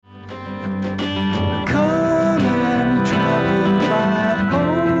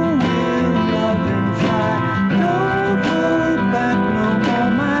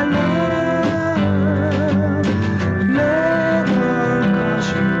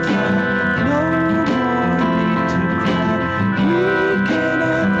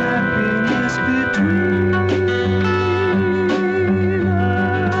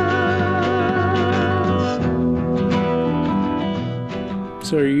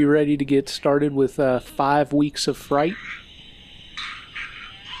you ready to get started with 5 Weeks of Fright?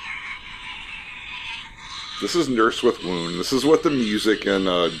 This is Nurse with Wound. This is what the music in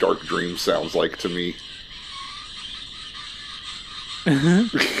Dark Dream sounds like to me. I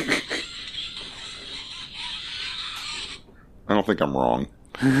don't think I'm wrong.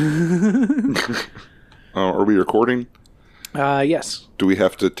 Are we recording? Yes. Do we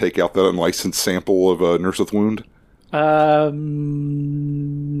have to take out that unlicensed sample of Nurse with Wound? No.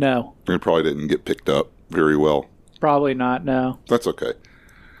 It probably didn't get picked up very well. Probably not, no. That's okay.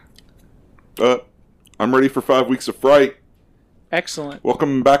 I'm ready for 5 Weeks of Fright. Excellent.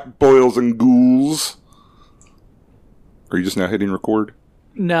 Welcome back, boils and ghouls. Are you just now hitting record?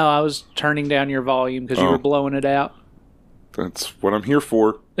 No, I was turning down your volume because you were blowing it out. That's what I'm here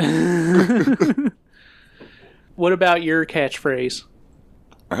for. What about your catchphrase?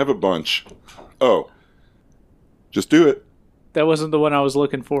 I have a bunch. Oh. Just do it. That wasn't the one I was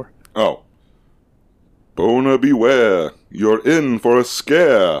looking for. Oh. Bona beware. You're in for a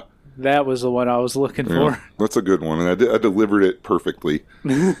scare. That was the one I was looking for. That's a good one, and I delivered it perfectly.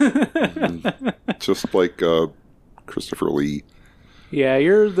 Just like Christopher Lee. Yeah,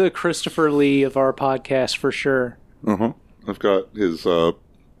 you're the Christopher Lee of our podcast for sure. Uh-huh. I've got his, what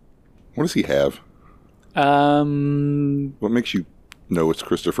does he have? What makes you know it's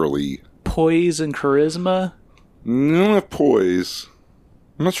Christopher Lee? Poise and charisma? No, I don't have poise.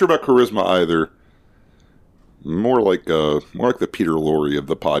 I'm not sure about charisma either. More like the Peter Lorre of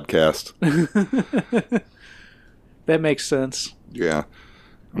the podcast. That makes sense. Yeah.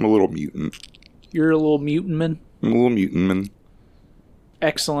 I'm a little mutant. You're a little mutant man? I'm a little mutant man.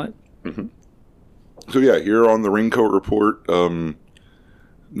 Excellent. Mm-hmm. So yeah, here on the Raincoat Report, no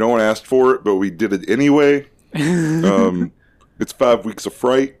one asked for it, but we did it anyway. It's 5 Weeks of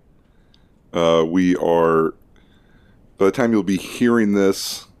Fright. We are, by the time you'll be hearing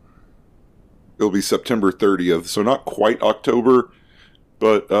this, it'll be September 30th, so not quite October,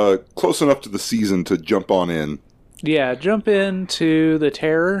 but close enough to the season to jump on in. Yeah, jump into the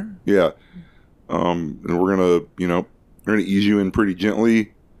terror. Yeah. And we're gonna ease you in pretty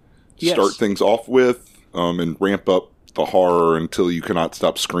gently. Yes. Start things off with, and ramp up the horror until you cannot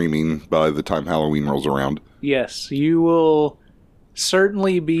stop screaming by the time Halloween rolls around. Yes, you will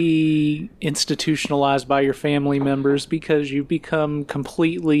certainly be institutionalized by your family members because you become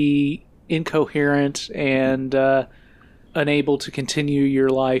completely incoherent and unable to continue your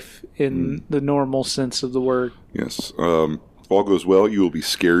life in the normal sense of the word. Yes. If all goes well, you will be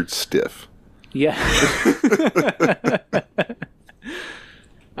scared stiff. Yeah.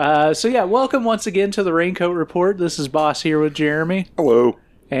 So yeah, welcome once again to the Raincoat Report. This is Boss here with Jeremy. Hello.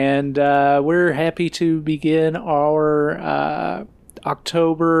 And we're happy to begin our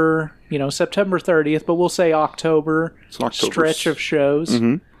October, September 30th, but we'll say October stretch of shows.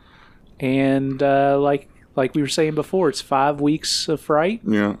 Mm-hmm. And like we were saying before, it's 5 weeks of fright.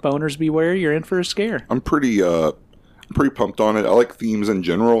 Yeah. Boners beware, you're in for a scare. I'm pretty pumped on it. I like themes in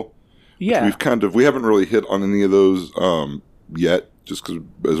general. Yeah. We haven't really hit on any of those yet, just because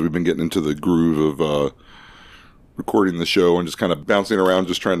as we've been getting into the groove of recording the show and just kind of bouncing around,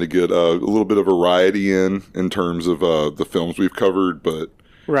 just trying to get a little bit of variety in terms of the films we've covered. But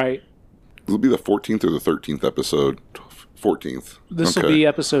right. It'll be the 14th or the 13th episode. 14th. This will be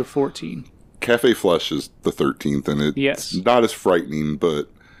episode 14. Cafe Flesh is the 13th, and it's not as frightening, but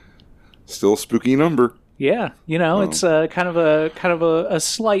still a spooky number. Yeah, it's kind of a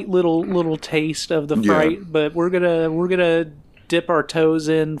slight little taste of the fright, but we're gonna dip our toes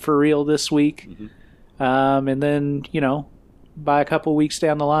in for real this week, and then by a couple weeks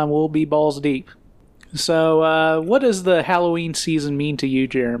down the line we'll be balls deep. So, what does the Halloween season mean to you,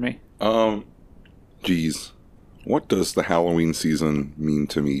 Jeremy? Geez, what does the Halloween season mean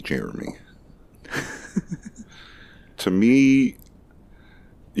to me, Jeremy? To me,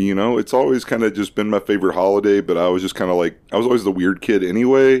 it's always kind of just been my favorite holiday, but I was just kind of I was always the weird kid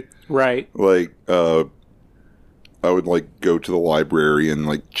anyway. Right. I would go to the library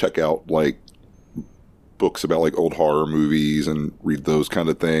and check out books about old horror movies and read those kind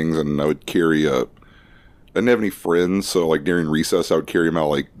of things. And I would carry I didn't have any friends, so during recess I would carry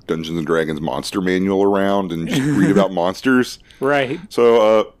my Dungeons and Dragons monster manual around and just read about monsters. Right.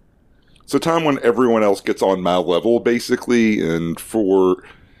 So it's a time when everyone else gets on my level, basically, and for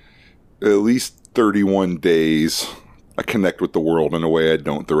at least 31 days, I connect with the world in a way I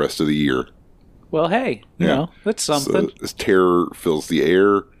don't the rest of the year. Well, hey, that's something. So this terror fills the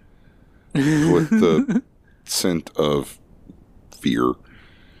air with the scent of fear.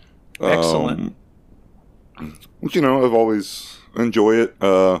 Excellent. Which, I've always enjoyed it.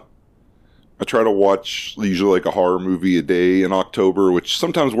 I I try to watch usually like a horror movie a day in October, which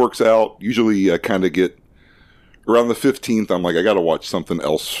sometimes works out. Usually I kind of get around the 15th. I'm like, I got to watch something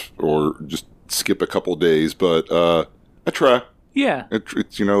else or just skip a couple days. But I try. Yeah. It's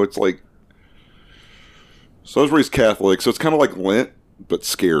it's like, so I was raised Catholic, so it's kind of like Lent, but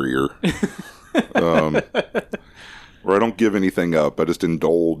scarier. Where I don't give anything up. I just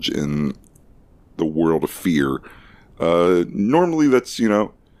indulge in the world of fear. Normally that's,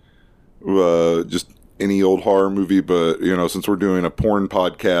 just any old horror movie, but since we're doing a porn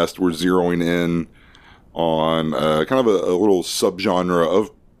podcast, we're zeroing in on kind of a little subgenre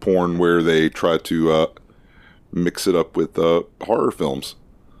of porn where they try to mix it up with horror films.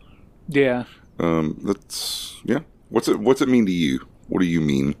 Yeah. What's it mean to you? What do you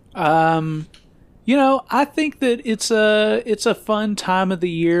mean? I think that it's a fun time of the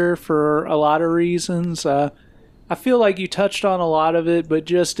year for a lot of reasons. I feel like you touched on a lot of it, but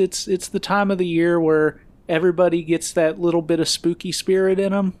just it's the time of the year where everybody gets that little bit of spooky spirit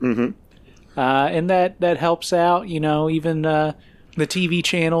in them. Mm-hmm. And that helps out. Even the TV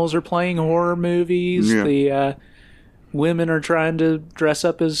channels are playing horror movies. Yeah. The women are trying to dress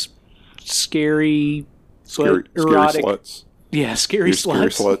up as scary erotic. Scary sluts. Yeah, scary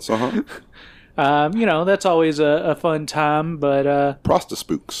sluts. Scary sluts, uh-huh. That's always a fun time, but...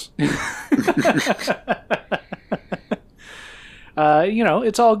 Prosti-spooks.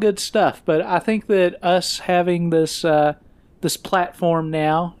 It's all good stuff, but I think that us having this platform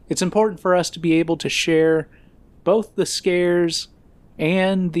now, it's important for us to be able to share both the scares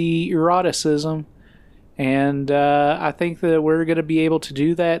and the eroticism, and I think that we're going to be able to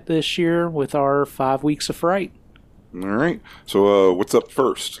do that this year with our 5 Weeks of Fright. All right. So what's up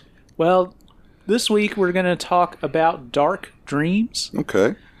first? Well, this week we're going to talk about Dark Dreams.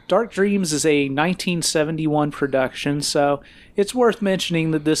 Okay. Dark Dreams is a 1971 production, so it's worth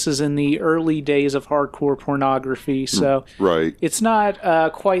mentioning that this is in the early days of hardcore pornography, so right. It's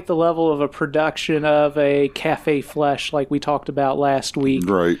not quite the level of a production of a Cafe Flesh like we talked about last week.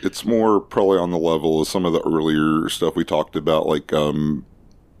 Right. It's more probably on the level of some of the earlier stuff we talked about, like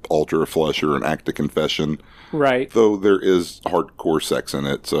Altar of Flesh or An Act of Confession. Right. Though there is hardcore sex in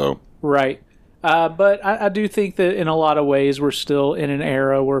it, so... Right. But I do think that in a lot of ways we're still in an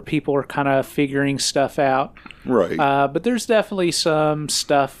era where people are kind of figuring stuff out. Right. But there's definitely some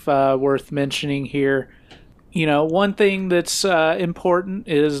stuff worth mentioning here. One thing that's important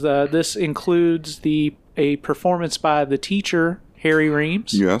is this includes a performance by the teacher, Harry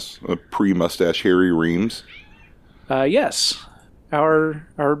Reams. Yes, a pre-mustache Harry Reams. Yes,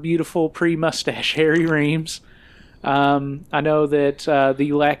 our beautiful pre-mustache Harry Reams. I know that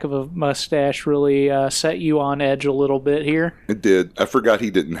the lack of a mustache really set you on edge a little bit here. It did. I forgot he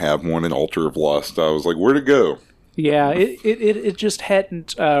didn't have one in Altar of Lust. I was like, where'd it go? Yeah, it just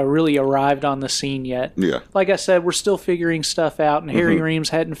hadn't really arrived on the scene yet. Yeah. Like I said, we're still figuring stuff out, and Harry Reams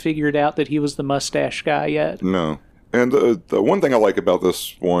hadn't figured out that he was the mustache guy yet. No. And the one thing I like about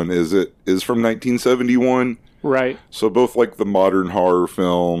this one is it is from 1971. Right. So both like the modern horror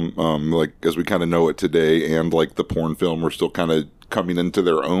film, like as we kind of know it today, and like the porn film were still kind of coming into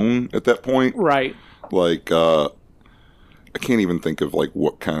their own at that point. Right. Like, I can't even think of like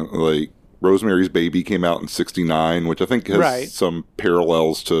what kind of, like Rosemary's Baby came out in 1969, which I think has some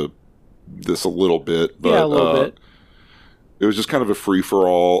parallels to this a little bit. But, yeah, a little bit. It was just kind of a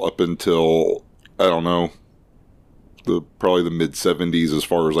free-for-all up until, I don't know, probably the mid-70s as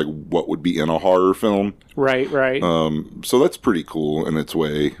far as like what would be in a horror film. Right. So that's pretty cool in its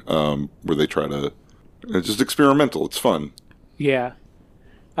way, where they try to... It's just experimental. It's fun. Yeah.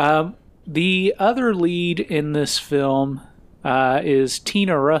 The other lead in this film is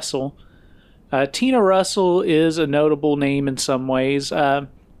Tina Russell. Tina Russell is a notable name in some ways.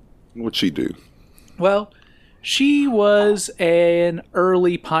 What'd she do? Well, she was an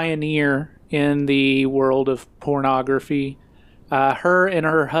early pioneer in the world of pornography. Her and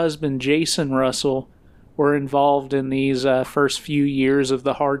her husband, Jason Russell, were involved in these first few years of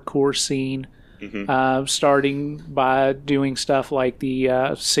the hardcore scene, starting by doing stuff like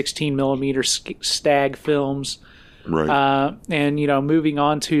the 16 millimeter stag films, right? And moving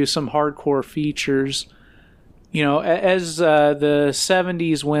on to some hardcore features. As the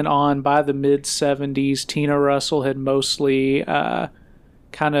 70s went on, by the mid 70s, Tina Russell had mostly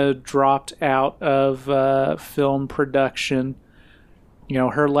kind of dropped out of film production.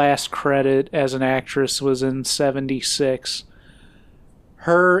 Her last credit as an actress was in 1976.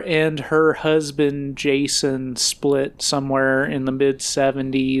 Her and her husband, Jason, split somewhere in the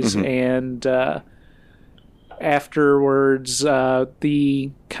mid-70s, and afterwards,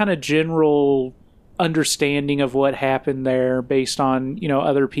 the kind of general understanding of what happened there based on,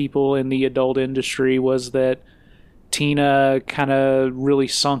 other people in the adult industry was that Tina kind of really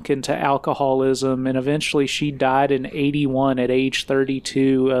sunk into alcoholism, and eventually she died in 81 at age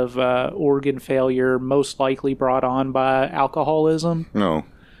 32 of organ failure, most likely brought on by alcoholism. No.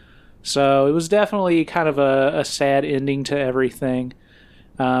 So it was definitely kind of a sad ending to everything.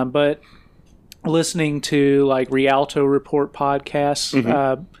 But listening to like Rialto Report podcasts,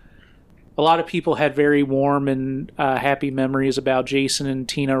 a lot of people had very warm and happy memories about Jason and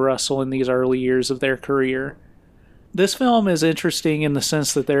Tina Russell in these early years of their career. This film is interesting in the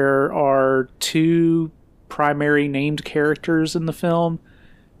sense that there are two primary named characters in the film,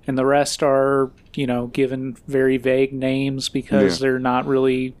 and the rest are, given very vague names because they're not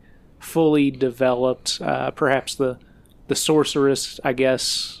really fully developed. Perhaps the sorceress, I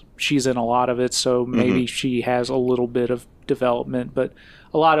guess, she's in a lot of it, so maybe she has a little bit of development, but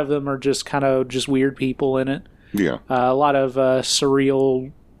a lot of them are just kind of just weird people in it. Yeah. A lot of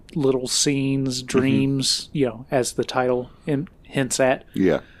surreal little scenes, dreams, as the title hints at.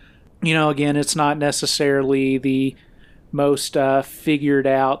 Yeah. Again, it's not necessarily the most figured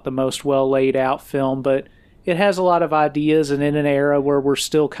out, the most well laid out film, but it has a lot of ideas, and in an era where we're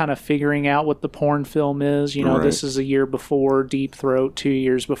still kind of figuring out what the porn film is. Right. This is a year before Deep Throat, 2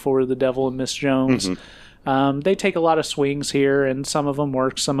 years before The Devil and Miss Jones. They take a lot of swings here, and some of them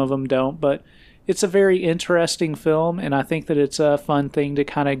work, some of them don't, but it's a very interesting film, and I think that it's a fun thing to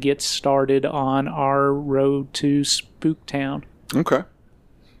kind of get started on our road to Spooktown. Okay.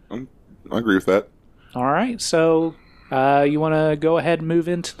 I agree with that. All right, so you want to go ahead and move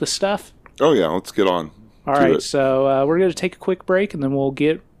into the stuff? Oh, yeah, let's get on. All right, so we're going to take a quick break, and then we'll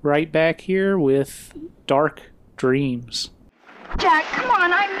get right back here with Dark Dreams. Jack, come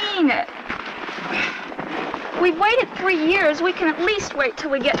on, I mean it. We've waited 3 years. We can at least wait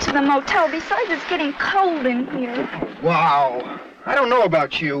till we get to the motel. Besides, it's getting cold in here. Wow. I don't know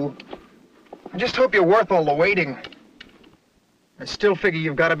about you. I just hope you're worth all the waiting. I still figure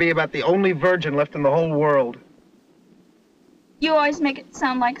you've got to be about the only virgin left in the whole world. You always make it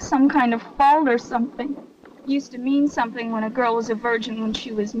sound like some kind of fault or something. It used to mean something when a girl was a virgin when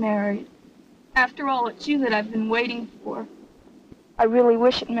she was married. After all, it's you that I've been waiting for. I really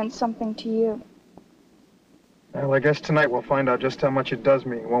wish it meant something to you. Well, I guess tonight we'll find out just how much it does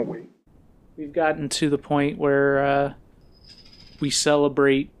mean, won't we? We've gotten to the point where we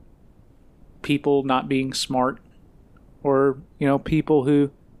celebrate people not being smart, or, people who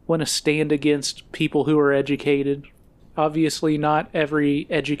want to stand against people who are educated. Obviously, not every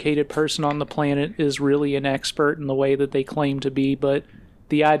educated person on the planet is really an expert in the way that they claim to be, but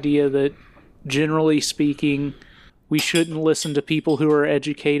the idea that, generally speaking, we shouldn't listen to people who are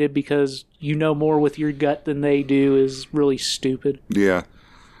educated because you know more with your gut than they do is really stupid. Yeah.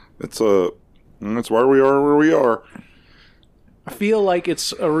 That's why we are where we are. I feel like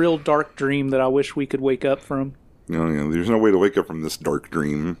it's a real dark dream that I wish we could wake up from. There's no way to wake up from this dark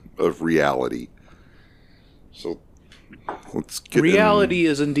dream of reality. So let's get Reality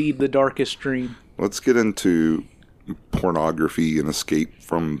is indeed the darkest dream. Let's get into pornography and escape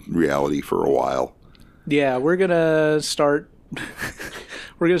from reality for a while. Yeah, we're gonna start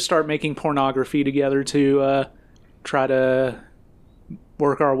making pornography together to try to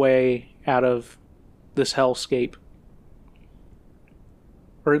work our way out of this hellscape,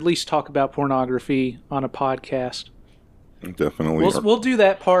 or at least talk about pornography on a podcast. Definitely, we'll do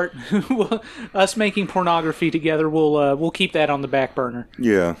that part. Us making pornography together, we'll keep that on the back burner.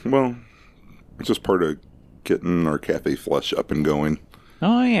 Yeah, well, it's just part of getting our Cafe Flush up and going.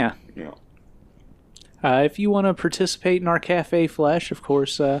 Oh yeah. Yeah. If you want to participate in our Cafe Flesh, of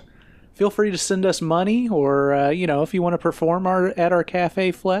course, feel free to send us money, or, if you want to perform at our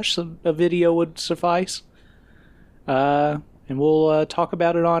Cafe Flesh, a video would suffice. And we'll talk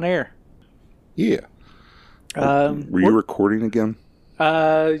about it on air. Yeah. Were you recording again?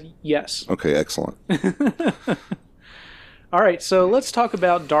 Yes. Okay, excellent. All right, so let's talk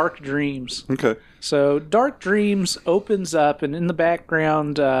about Dark Dreams. Okay. So Dark Dreams opens up, and in the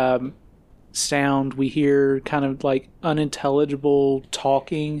background sound, we hear kind of like unintelligible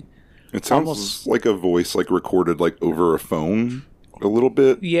talking. It sounds almost like a voice like recorded like over a phone a little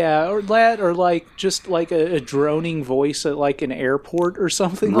bit. Yeah, or that, or like just like a droning voice at like an airport or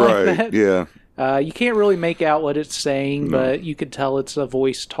something like that. Yeah. You can't really make out what it's saying, but you could tell it's a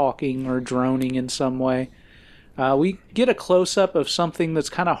voice talking or droning in some way. We get a close-up of something that's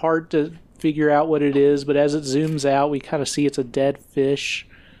kind of hard to figure out what it is, but as it zooms out, we kind of see it's a dead fish.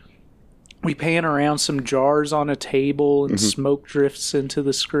 We pan around some jars on a table, and smoke drifts into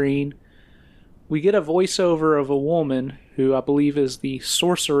the screen. We get a voiceover of a woman, who I believe is the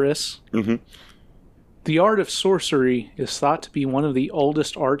sorceress, The art of sorcery is thought to be one of the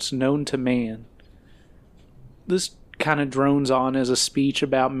oldest arts known to man. This kind of drones on as a speech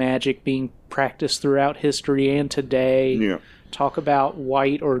about magic being practiced throughout history and today. Yeah. Talk about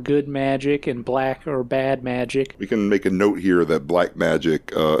white or good magic and black or bad magic. We can make a note here that black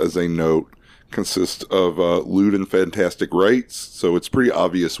magic, as a note, consists of lewd and fantastic rites, so it's pretty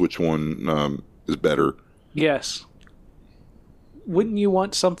obvious which one is better. Yes. Wouldn't you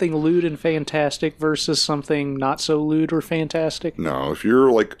want something lewd and fantastic versus something not so lewd or fantastic? No, if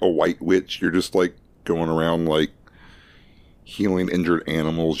you're like a white witch, you're just like going around like healing injured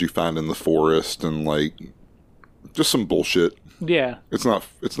animals you find in the forest and like just some bullshit. Yeah. It's not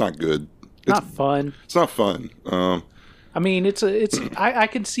good. Not fun. It's not fun. I mean, I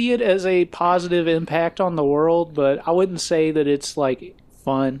can see it as a positive impact on the world, but I wouldn't say that it's like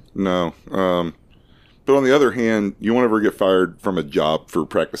fun. No. But on the other hand, you won't ever get fired from a job for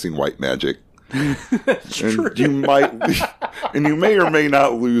practicing white magic. That's and true. you may or may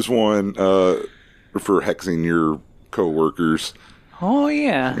not lose one for hexing your coworkers. Oh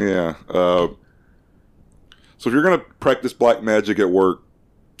yeah. Yeah. So if you're gonna practice black magic at work,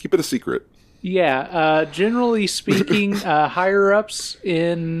 keep it a secret. Yeah. Generally speaking, higher ups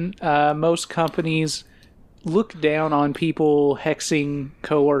in most companies look down on people hexing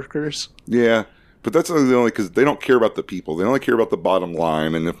coworkers. Yeah. But that's only because they don't care about the people. They only care about the bottom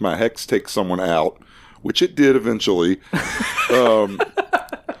line. And if my hex takes someone out, which it did eventually,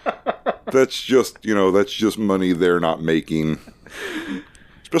 that's just money they're not making.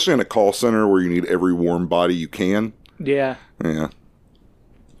 Especially in a call center where you need every warm body you can. Yeah. Yeah.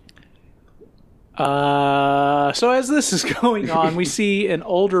 So as this is going on, we see an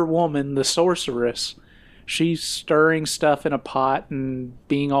older woman, the sorceress. She's stirring stuff in a pot and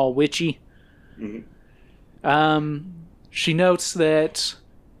being all witchy. Mm-hmm. She notes that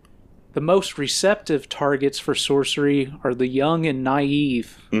the most receptive targets for sorcery are the young and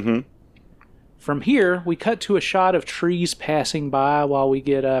naive. Mm-hmm. From here, we cut to a shot of trees passing by while we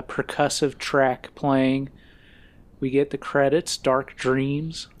get a percussive track playing. We get the credits, Dark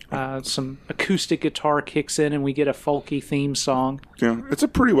Dreams. Some acoustic guitar kicks in and we get a folky theme song. Yeah, it's a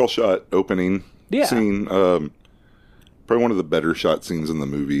pretty well shot opening scene. Probably one of the better shot scenes in the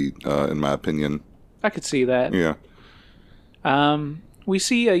movie, in my opinion. I could see that. Yeah. We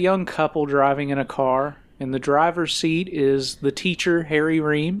see a young couple driving in a car. In the driver's seat is the teacher, Harry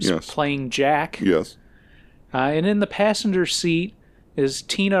Reams, playing Jack. Yes. And in the passenger seat is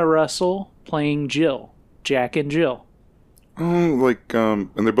Tina Russell playing Jill. Jack and Jill. Oh, and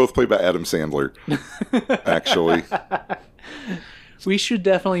they're both played by Adam Sandler, actually. We should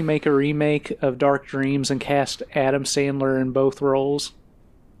definitely make a remake of Dark Dreams and cast Adam Sandler in both roles.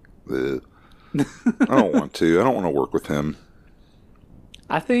 I don't want to. I don't want to work with him.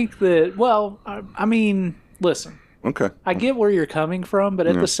 I think that, well, I mean, listen. Okay. I get where you're coming from, but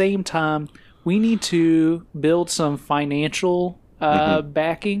at the same time, we need to build some financial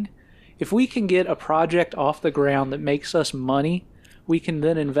backing. If we can get a project off the ground that makes us money, we can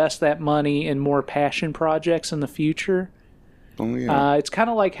then invest that money in more passion projects in the future. Oh, yeah. It's kind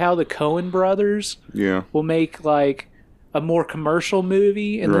of like how the Coen brothers will make like a more commercial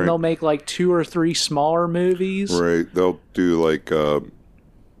movie, and then they'll make like 2 or 3 smaller movies. Right. They'll do like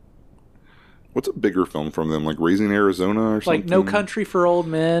what's a bigger film from them? Like Raising Arizona or something? Like No Country for Old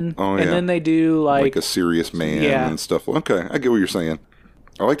Men. Oh, and then they do like A Serious Man and stuff. Okay, I get what you're saying.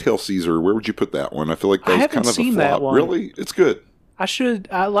 I liked Hail Caesar. Where would you put that one? I feel like that was kind of a flop. That one. Really? It's good. I should.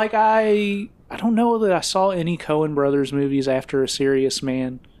 I don't know that I saw any Coen Brothers movies after A Serious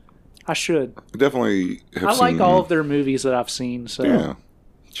Man. I should. I definitely have I like all of their movies that I've seen. So yeah,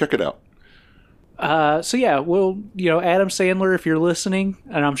 check it out. So yeah, we'll Adam Sandler, if you're listening,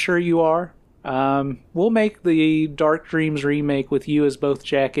 and I'm sure you are. We'll make the Dark Dreams remake with you as both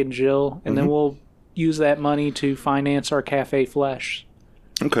Jack and Jill, and then we'll use that money to finance our Cafe Flesh.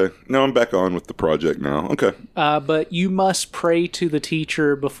 Okay. Now I'm back on with the project now. Okay. But you must pray to the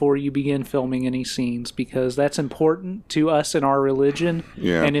teacher before you begin filming any scenes, because that's important to us in our religion.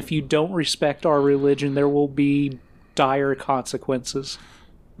 Yeah. And if you don't respect our religion, there will be dire consequences.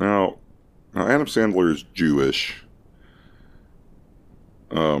 Now Adam Sandler is Jewish,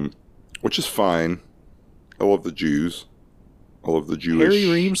 which is fine. I love the Jews. I love the Jewish. Harry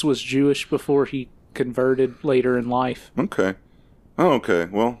Reams was Jewish before he converted later in life. Okay. Oh, okay.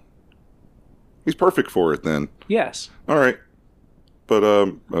 Well, he's perfect for it then. Yes. All right. But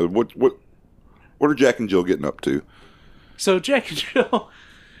what are Jack and Jill getting up to? So Jack and Jill,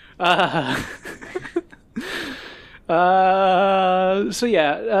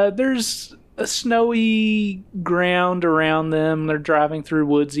 there's a snowy ground around them. They're driving through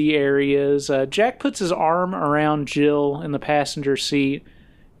woodsy areas. Jack puts his arm around Jill in the passenger seat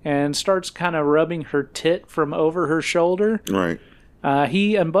and starts kind of rubbing her tit from over her shoulder. Right.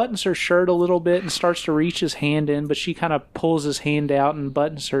 He unbuttons her shirt a little bit and starts to reach his hand in, but she kind of pulls his hand out and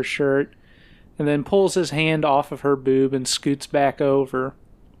buttons her shirt and then pulls his hand off of her boob and scoots back over.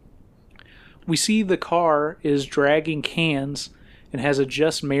 We see the car is dragging cans and has a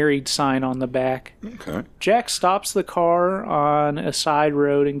 "Just Married" sign on the back. Okay. Jack stops the car on a side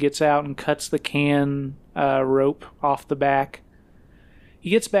road and gets out and cuts the can rope off the back. He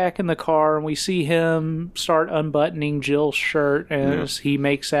gets back in the car and we see him start unbuttoning Jill's shirt as he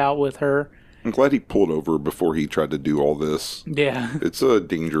makes out with her. I'm glad he pulled over before he tried to do all this. Yeah. It's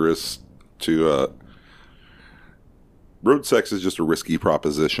dangerous to... road sex is just a risky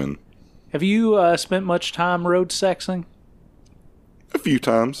proposition. Have you spent much time road sexing? A few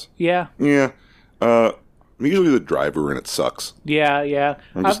times. Yeah. Yeah. I'm usually the driver and it sucks. Yeah.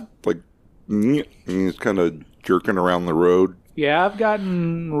 I'm just kind of jerking around the road. Yeah, I've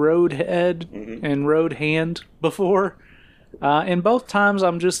gotten road head and road hand before. And both times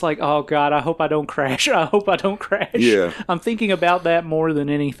I'm just like, oh God, I hope I don't crash. I hope I don't crash. Yeah. I'm thinking about that more than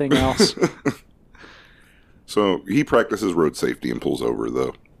anything else. So he practices road safety and pulls over,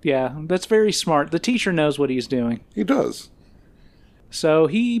 though. Yeah, that's very smart. The teacher knows what he's doing. He does. So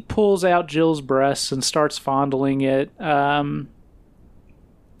he pulls out Jill's breasts and starts fondling it.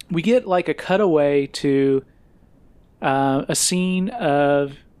 We get like a cutaway to a scene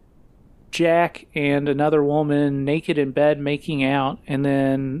of Jack and another woman naked in bed making out, and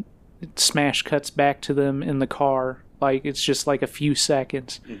then smash cuts back to them in the car. Like, it's just like a few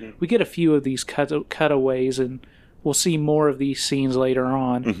seconds. Mm-hmm. We get a few of these cutaways, and we'll see more of these scenes later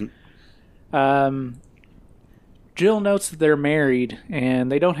on. Mm-hmm. Jill notes that they're married,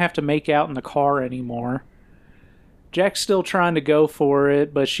 and they don't have to make out in the car anymore. Jack's still trying to go for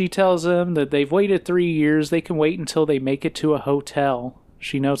it, but she tells him that they've waited 3 years. They can wait until they make it to a hotel.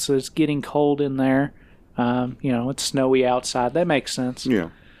 She notes that it's getting cold in there. It's snowy outside. That makes sense.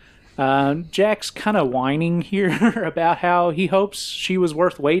 Yeah. Jack's kind of whining here about how he hopes she was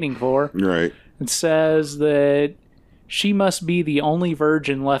worth waiting for. Right. And says that she must be the only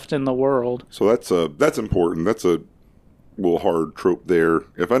virgin left in the world. So that's important. That's a little hard trope there.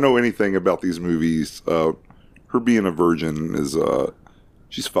 If I know anything about these movies, her being a virgin is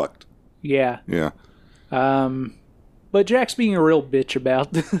she's fucked. Yeah. Yeah. But Jack's being a real bitch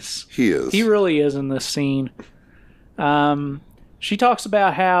about this. He is. He really is in this scene. She talks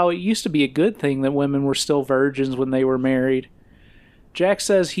about how it used to be a good thing that women were still virgins when they were married. Jack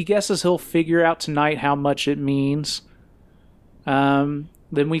says he guesses he'll figure out tonight how much it means. Then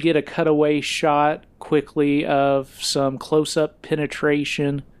we get a cutaway shot quickly of some close-up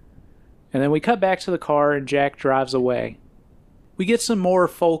penetration. And then we cut back to the car and Jack drives away. We get some more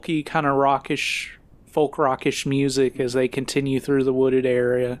folky, kind of folk rockish music as they continue through the wooded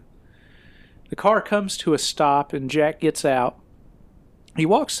area. The car comes to a stop and Jack gets out. He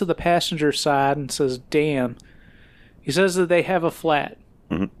walks to the passenger side and says, "Damn." He says that they have a flat.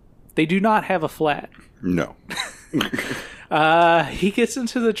 Mm-hmm. They do not have a flat. No. He gets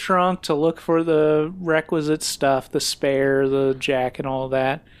into the trunk to look for the requisite stuff, the spare, the jack, and all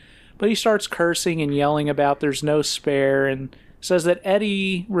that. But he starts cursing and yelling about there's no spare and says that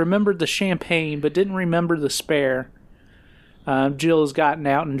Eddie remembered the champagne but didn't remember the spare. Jill has gotten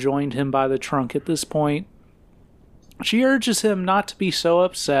out and joined him by the trunk at this point. She urges him not to be so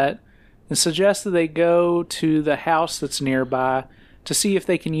upset and suggests that they go to the house that's nearby to see if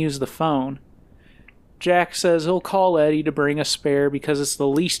they can use the phone. Jack says he'll call Eddie to bring a spare because it's the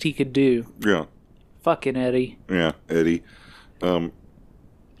least he could do. Yeah. Fucking Eddie. Yeah, Eddie. I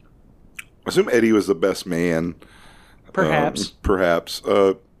assume Eddie was the best man. Perhaps.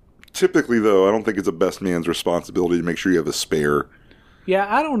 Typically, though, I don't think it's a best man's responsibility to make sure you have a spare. Yeah,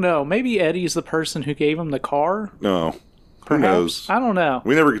 I don't know. Maybe Eddie's the person who gave him the car? No. Perhaps. Who knows? I don't know.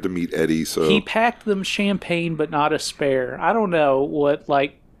 We never get to meet Eddie, so... He packed them champagne but not a spare. I don't know what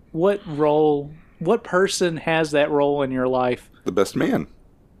person has that role in your life? The best man.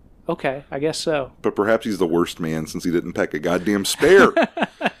 Okay, I guess so. But perhaps he's the worst man since he didn't pack a goddamn spare.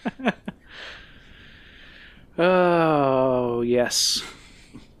 Oh, yes.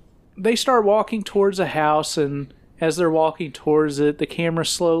 They start walking towards a house, and as they're walking towards it, the camera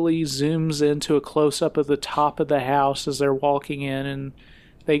slowly zooms into a close-up of the top of the house as they're walking in, and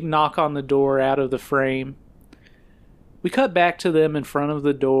they knock on the door out of the frame. We cut back to them in front of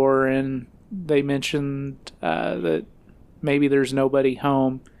the door, and they mentioned that maybe there's nobody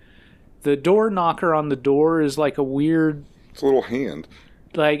home. The door knocker on the door is like a weird... It's a little hand.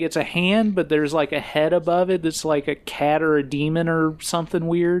 like it's a hand, but there's like a head above it that's like a cat or a demon or something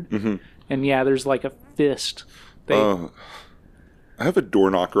weird. Mm-hmm. And yeah, there's like a fist. I have a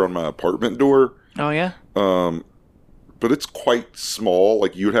door knocker on my apartment door. Oh yeah. But it's quite small.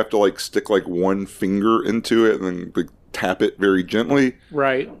 Like you would have to like stick like one finger into it and then like tap it very gently.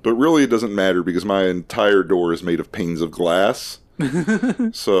 Right. But really, it doesn't matter because my entire door is made of panes of glass.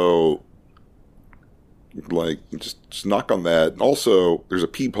 So, like, just knock on that. And also, there's a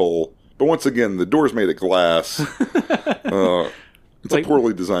peephole. But once again, the door's made of glass. It's like, a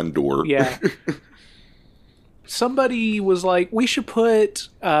poorly designed door. Yeah. Somebody was like, we should put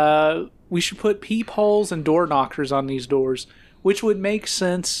peepholes and door knockers on these doors, which would make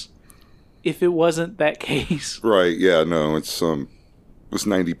sense if it wasn't that case. Right, yeah, no, it's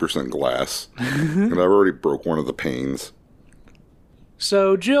 90% glass. And I've already broke one of the panes.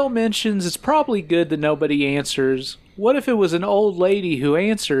 So Jill mentions it's probably good that nobody answers. What if it was an old lady who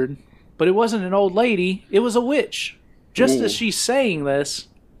answered, but it wasn't an old lady, it was a witch? Just as she's saying this,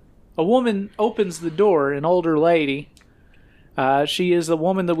 a woman opens the door, an older lady. She is the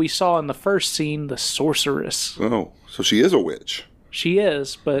woman that we saw in the first scene, the sorceress. Oh, so she is a witch. She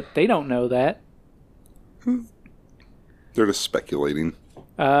is, but they don't know that. They're just speculating.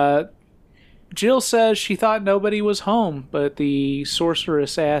 Jill says she thought nobody was home, but the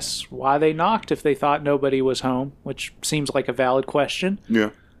sorceress asks why they knocked if they thought nobody was home, which seems like a valid question.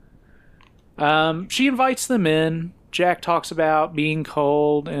 Yeah. She invites them in. Jack talks about being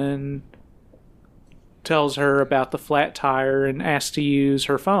cold and tells her about the flat tire and asks to use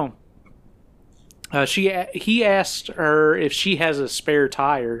her phone. He asked her if she has a spare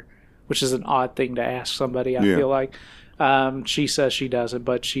tire, which is an odd thing to ask somebody, I feel like. She says she doesn't,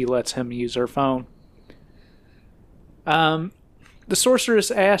 but she lets him use her phone. The sorceress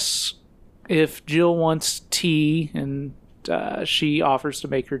asks if Jill wants tea, and she offers to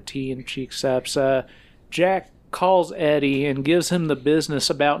make her tea, and she accepts. Jack calls Eddie and gives him the business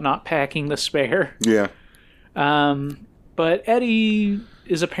about not packing the spare. Yeah. But Eddie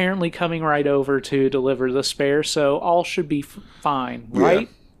is apparently coming right over to deliver the spare, so all should be fine, right?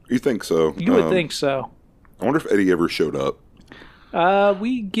 Yeah, you think so. You would think so. I wonder if Eddie ever showed up.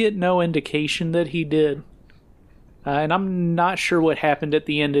 We get no indication that he did. And I'm not sure what happened at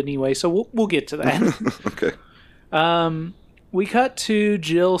the end anyway, so we'll get to that. Okay. We cut to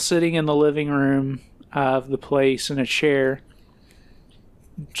Jill sitting in the living room of the place in a chair.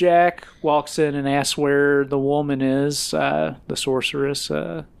 Jack walks in and asks where the woman is, the sorceress.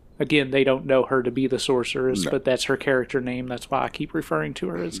 Again, they don't know her to be the sorceress, but that's her character name. That's why I keep referring to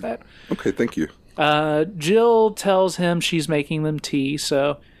her as that. Okay, thank you. Jill tells him she's making them tea,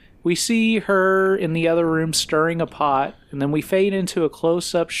 so we see her in the other room stirring a pot, and then we fade into a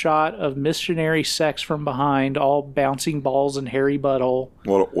close-up shot of missionary sex from behind, all bouncing balls and hairy butthole. A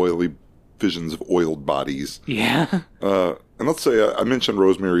lot of oily visions of oiled bodies. Yeah. And let's say I mentioned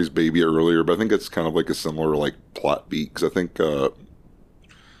Rosemary's Baby earlier, but I think it's kind of like a similar like plot beat, because I think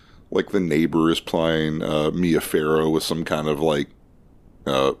like the neighbor is playing Mia Farrow with some kind of like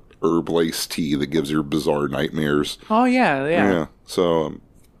herb-laced tea that gives her bizarre nightmares. Oh, yeah. Yeah. So,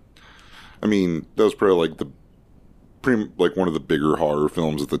 I mean, that was probably like one of the bigger horror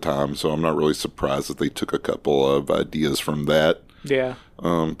films at the time, so I'm not really surprised that they took a couple of ideas from that. Yeah.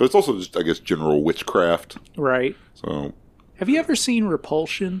 But it's also just, I guess, general witchcraft. Right. So, have you ever seen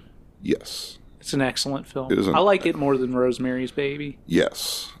Repulsion? Yes. It's an excellent film. I like it more than Rosemary's Baby.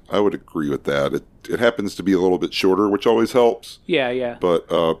 Yes. I would agree with that. It happens to be a little bit shorter, which always helps. Yeah. But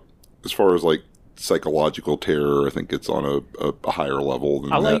as far as like psychological terror, I think it's on a higher level than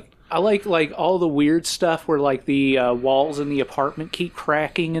that. I like all the weird stuff where like the walls in the apartment keep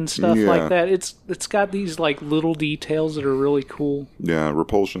cracking and stuff like that. It's got these like little details that are really cool. Yeah,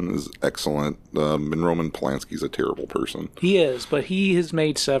 Repulsion is excellent. And Roman Polanski's a terrible person. He is, but he has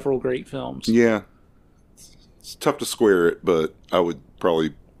made several great films. Yeah. It's tough to square it, but I would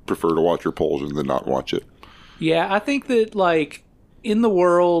probably prefer to watch Repulsion than not watch it. Yeah, I think that like in the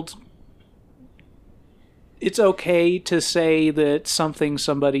world, it's okay to say that something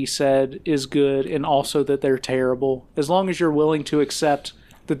somebody said is good and also that they're terrible, as long as you're willing to accept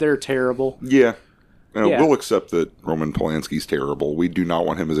that they're terrible. Yeah. We'll accept that Roman Polanski's terrible. We do not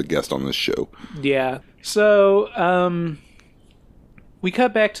want him as a guest on this show. Yeah. So, we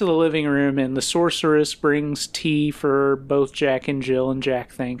cut back to the living room, and the sorceress brings tea for both Jack and Jill, and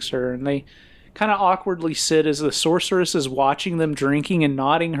Jack thanks her, and they kind of awkwardly sit as the sorceress is watching them drinking and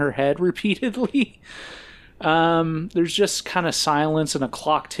nodding her head repeatedly. There's just kind of silence and a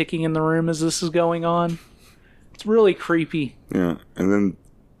clock ticking in the room as this is going on. It's really creepy. Yeah, and then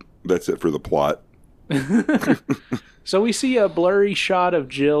that's it for the plot. So we see a blurry shot of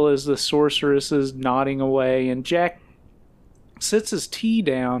Jill as the sorceress is nodding away, and Jack sits his tea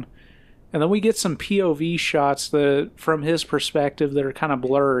down, and then we get some POV shots from his perspective that are kind of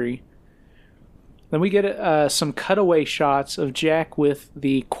blurry. Then we get some cutaway shots of Jack with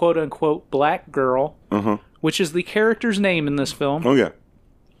the quote-unquote black girl, which is the character's name in this film. Oh, yeah.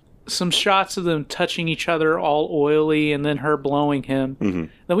 Some shots of them touching each other all oily, and then her blowing him.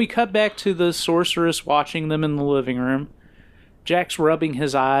 Then we cut back to the sorceress watching them in the living room. Jack's rubbing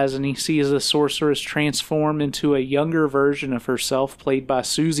his eyes, and he sees the sorceress transform into a younger version of herself, played by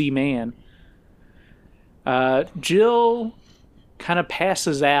Susie Mann. Jill kind of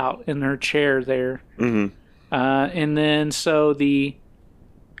passes out in her chair there. And then so the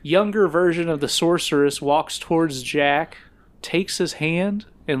younger version of the sorceress walks towards Jack, takes his hand,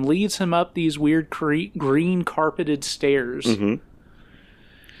 and leads him up these weird green carpeted stairs.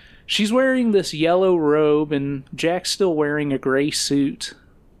 She's wearing this yellow robe, and Jack's still wearing a gray suit.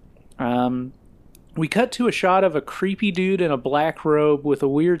 We cut to a shot of a creepy dude in a black robe with a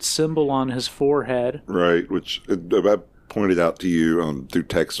weird symbol on his forehead. Right, which I pointed out to you through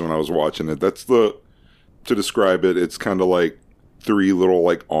text when I was watching it. To describe it, it's kind of like three little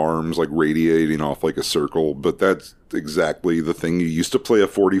like arms like radiating off like a circle, but that's exactly the thing you used to play a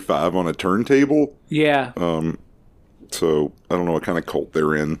 45 on a turntable. Yeah. So I don't know what kind of cult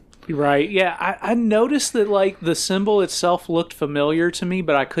they're in. Right, yeah. I noticed that like the symbol itself looked familiar to me,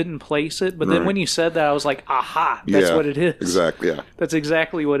 but I couldn't place it. But then when you said that, I was like, aha, that's what it is. Exactly, yeah. That's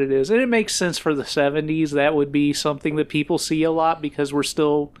exactly what it is. And it makes sense for the 70s. That would be something that people see a lot because we're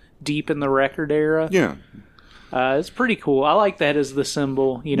still deep in the record era. Yeah. It's pretty cool. I like that as the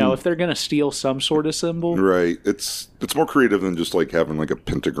symbol. You know, if they're going to steal some sort of symbol. Right. It's more creative than just like having like a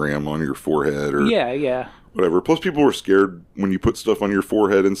pentagram on your forehead or whatever. Plus, people were scared when you put stuff on your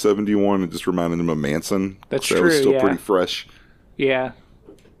forehead in 71. It just reminded them of Manson. That's true. That was still pretty fresh. Yeah.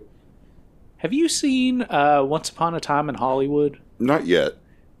 Have you seen Once Upon a Time in Hollywood? Not yet.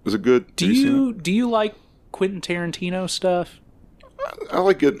 Is it good? Do you like Quentin Tarantino stuff? I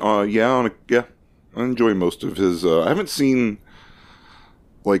like it. Yeah. I enjoy most of his. I haven't seen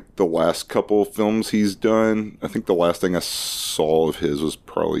like the last couple films he's done. I think the last thing I saw of his was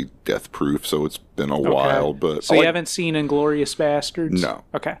probably Death Proof, so it's been a while. But so you haven't seen Inglourious Bastards? No.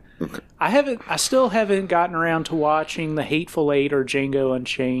 Okay. I still haven't gotten around to watching The Hateful Eight or Django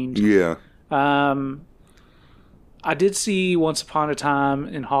Unchained. Yeah. I did see Once Upon a Time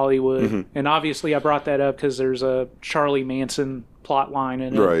in Hollywood, and obviously I brought that up because there's a Charlie Manson plot line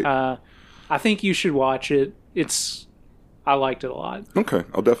in it. Right. I think you should watch it. I liked it a lot. Okay,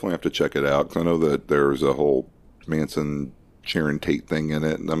 I'll definitely have to check it out because I know that there's a whole Manson Sharon Tate thing in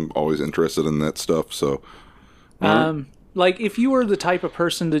it, and I'm always interested in that stuff. So, like if you were the type of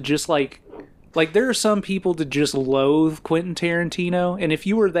person to just like there are some people that just loathe Quentin Tarantino, and if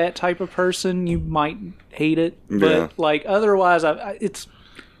you were that type of person, you might hate it. But like otherwise,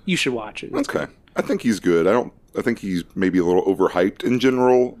 you should watch it. Okay, I think he's good. I think he's maybe a little overhyped in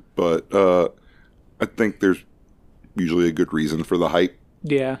general, but I think there's usually a good reason for the hype.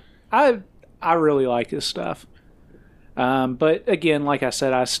 Yeah, I really like his stuff. But again, like I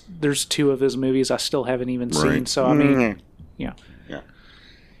said, there's two of his movies I still haven't even seen. So I mean, yeah.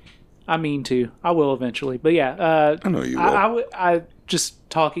 I mean to. I will eventually, but yeah. I know you will. I just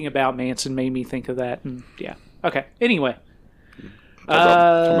talking about Manson made me think of that, and yeah. Okay. Anyway,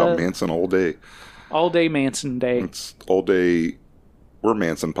 talk about Manson all day. All day Manson day. It's all day. We're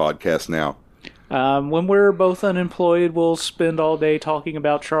Manson podcast now. When we're both unemployed, we'll spend all day talking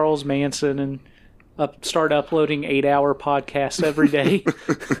about Charles Manson and start uploading 8-hour podcasts every day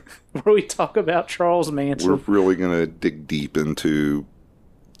where we talk about Charles Manson. We're really going to dig deep into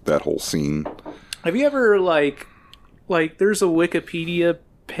that whole scene. Have you ever, like there's a Wikipedia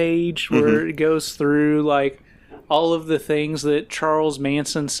page where it goes through, like, all of the things that Charles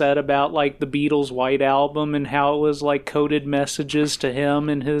Manson said about, like, the Beatles' White Album and how it was, like, coded messages to him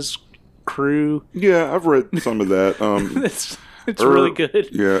and his crew. Yeah, I've read some of that. It's really good.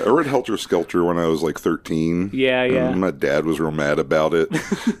 Yeah, I read Helter Skelter when I was, like, 13. Yeah. My dad was real mad about it.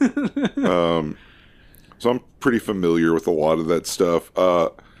 So I'm pretty familiar with a lot of that stuff.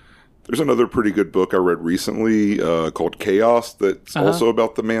 There's another pretty good book I read recently called Chaos that's also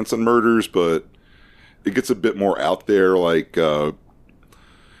about the Manson murders, but it gets a bit more out there, like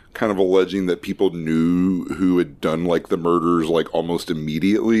kind of alleging that people knew who had done like the murders like almost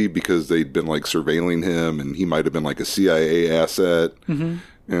immediately because they'd been like surveilling him and he might have been like a CIA asset and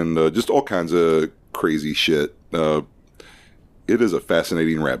just all kinds of crazy shit. It is a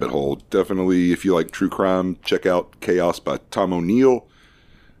fascinating rabbit hole. Definitely, if you like true crime, check out Chaos by Tom O'Neill.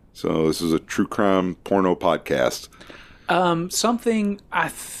 So this is a true crime porno podcast. Something I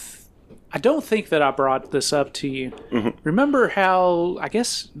don't think that I brought this up to you. Mm-hmm. Remember how, I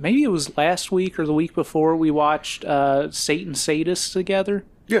guess maybe it was last week or the week before, we watched Satan Sadists together?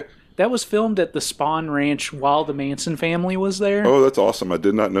 Yeah. That was filmed at the Spawn Ranch while the Manson family was there. Oh, that's awesome. I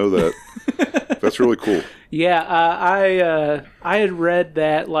did not know that. That's really cool. Yeah, I had read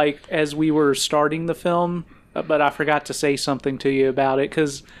that like as we were starting the film, but I forgot to say something to you about it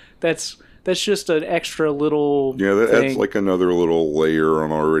because that's just an extra little thing. Adds like another little layer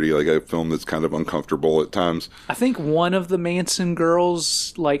on already like a film that's kind of uncomfortable at times. I think one of the Manson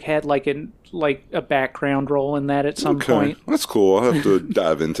girls like had like a background role in that at some point. That's cool. I'll have to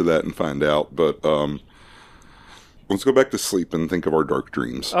dive into that and find out. But let's go back to sleep and think of our dark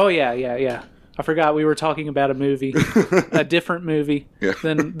dreams. Oh yeah. I forgot we were talking about a movie, a different movie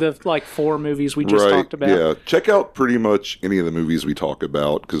than the like 4 movies we just talked about. Yeah, check out pretty much any of the movies we talk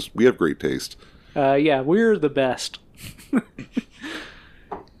about because we have great taste. Yeah, we're the best.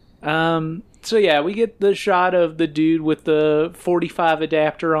 So yeah, we get the shot of the dude with the 45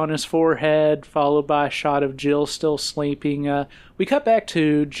 adapter on his forehead, followed by a shot of Jill still sleeping. We cut back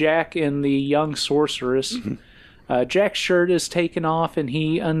to Jack and the young sorceress. Mm-hmm. Jack's shirt is taken off and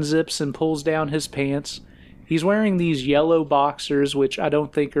he unzips and pulls down his pants. He's wearing these yellow boxers, which I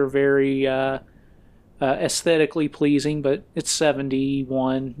don't think are very aesthetically pleasing, but it's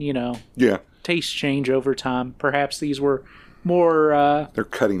 71, Yeah. Tastes change over time. Perhaps these were more... They're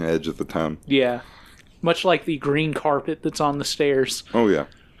cutting edge at the time. Yeah. Much like the green carpet that's on the stairs. Oh, yeah.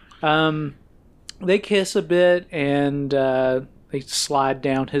 They kiss a bit and they slide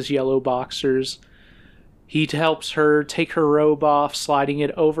down his yellow boxers. He helps her take her robe off, sliding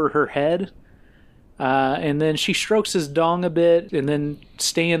it over her head. And then she strokes his dong a bit and then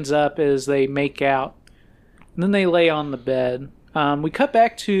stands up as they make out. And then they lay on the bed. We cut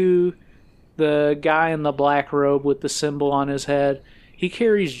back to the guy in the black robe with the symbol on his head. He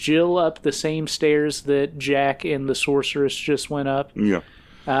carries Jill up the same stairs that Jack and the sorceress just went up. Yeah.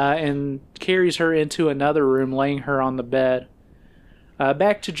 And carries her into another room, laying her on the bed.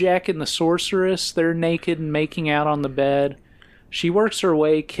 Back to Jack and the sorceress. They're naked and making out on the bed. She works her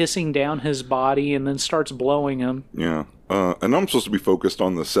way, kissing down his body, and then starts blowing him. Yeah. And I'm supposed to be focused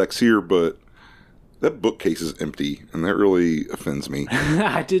on the sex here, but that bookcase is empty, and that really offends me.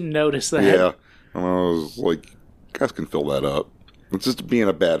 I didn't notice that. Yeah. And I was like, you guys can fill that up. It's just being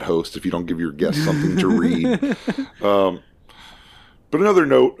a bad host if you don't give your guests something to read. But another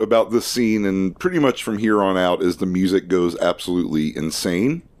note about this scene, and pretty much from here on out, is the music goes absolutely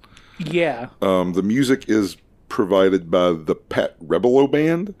insane. Yeah. The music is provided by the Pat Rebelo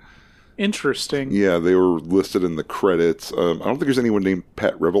Band. Interesting. Yeah, they were listed in the credits. I don't think there's anyone named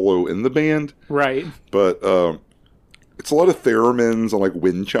Pat Rebelo in the band. Right. But it's a lot of theremins and like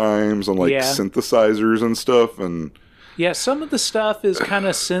wind chimes and like synthesizers and stuff. And yeah, some of the stuff is kind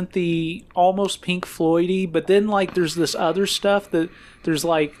of synthy, almost Pink Floyd-y, but then like there's this other stuff that there's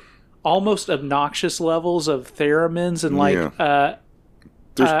like almost obnoxious levels of theremins and like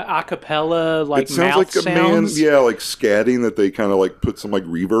acapella, like it sounds mouth like a sounds. man, like scatting that they kind of like put some like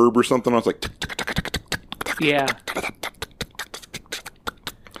reverb or something on. It's like yeah.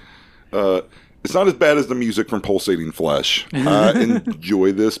 It's not as bad as the music from Pulsating Flesh. I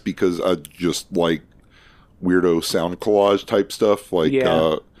enjoy this because I just like weirdo sound collage type stuff. Like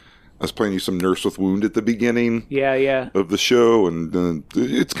I was playing you some Nurse with Wound at the beginning of the show, and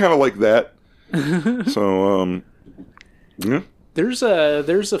it's kind of like that. So yeah. There's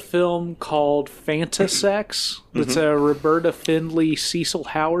a film called Fantasex. It's a Roberta Findlay, Cecil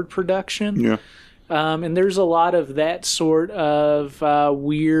Howard production. Yeah. And there's a lot of that sort of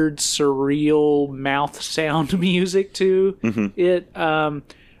weird, surreal mouth sound music too. It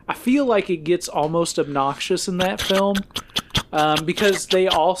I feel like it gets almost obnoxious in that film because they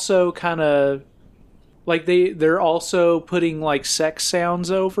also kind of like they're also putting like sex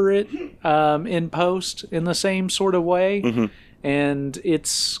sounds over it in post in the same sort of way. And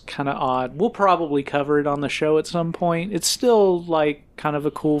it's kind of odd. We'll probably cover it on the show at some point. It's still like kind of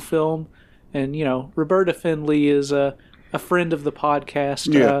a cool film. And, Roberta Findlay is a friend of the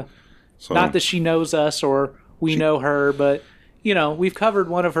podcast. Yeah. Not that she knows us or we know her, but, we've covered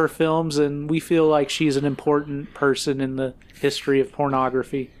one of her films and we feel like she's an important person in the history of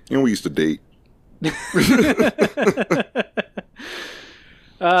pornography. And we used to date.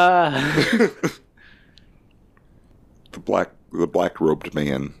 The black-robed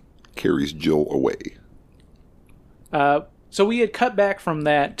man carries Jill away. So we had cut back from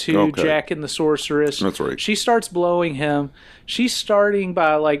that to Jack and the Sorceress. That's right. She starts blowing him. She's starting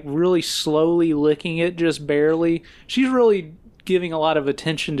by like really slowly licking it, just barely. She's really giving a lot of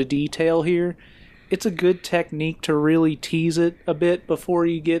attention to detail here. It's a good technique to really tease it a bit before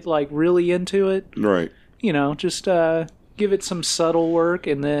you get, like, really into it. Right. You know, just give it some subtle work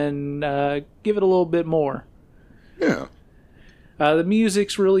and then give it a little bit more. Yeah. The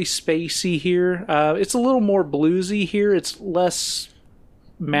music's really spacey here. It's a little more bluesy here. It's less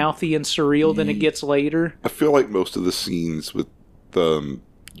mouthy and surreal than it gets later. I feel like most of the scenes with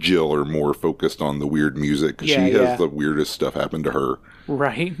Jill are more focused on the weird music. Because she has the weirdest stuff happen to her.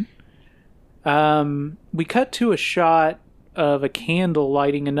 Right. We cut to a shot of a candle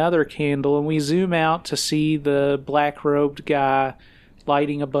lighting another candle, and we zoom out to see the black-robed guy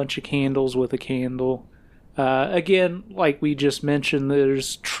lighting a bunch of candles with a candle. Again, like we just mentioned,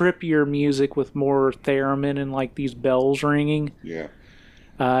 there's trippier music with more theremin and like these bells ringing. Yeah.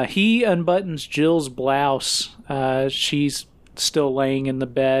 He unbuttons Jill's blouse. She's still laying in the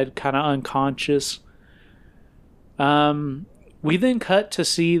bed, kind of unconscious. We then cut to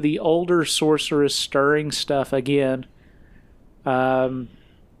see the older sorceress stirring stuff again. And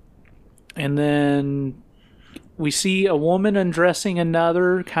then we see a woman undressing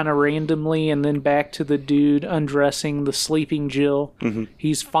another kind of randomly, and then back to the dude undressing the sleeping Jill. Mm-hmm.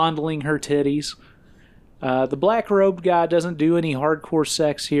 He's fondling her titties. The black-robed guy doesn't do any hardcore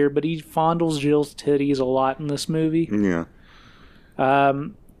sex here, but he fondles Jill's titties a lot in this movie. Yeah.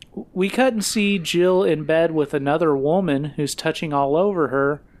 We cut and see Jill in bed with another woman who's touching all over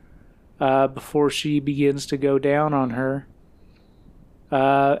her before she begins to go down on her.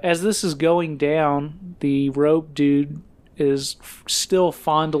 As this is going down, the rope dude is still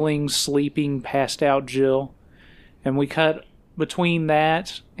fondling, sleeping, passed out Jill. And we cut between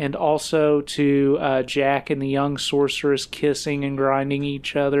that and also to Jack and the young sorceress kissing and grinding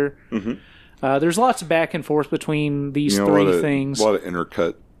each other. Mm-hmm. There's lots of back and forth between these three things. A lot of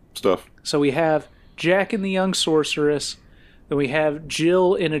intercut stuff. So we have Jack and the young sorceress, then we have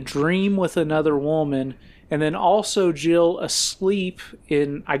Jill in a dream with another woman, and then also Jill asleep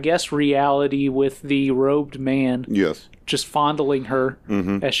in, I guess, reality with the robed man. Yes. Just fondling her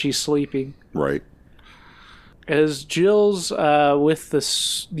as she's sleeping. Right. As Jill's with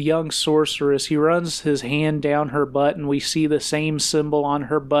the young sorceress, he runs his hand down her butt, and we see the same symbol on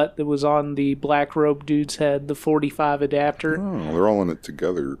her butt that was on the black robe dude's head, the 45 adapter. Oh, they're all in it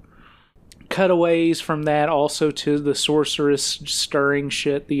together. Cutaways from that also to the sorceress stirring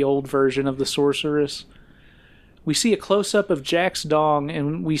shit, the old version of the sorceress. We see a close-up of Jack's dong,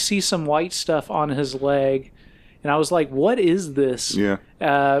 and we see some white stuff on his leg. And I was like, what is this? Yeah.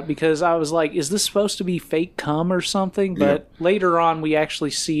 Because I was like, is this supposed to be fake cum or something? But later on, we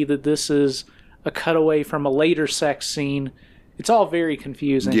actually see that this is a cutaway from a later sex scene. It's all very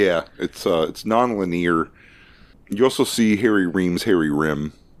confusing. Yeah, it's non-linear. You also see Harry Ream's Harry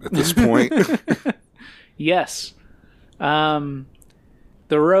Rim at this point. Yes. The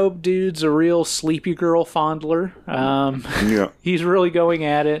robe dude's a real sleepy girl fondler. He's really going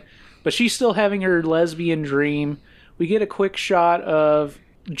at it. But she's still having her lesbian dream. We get a quick shot of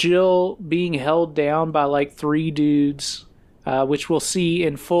Jill being held down by like three dudes, which we'll see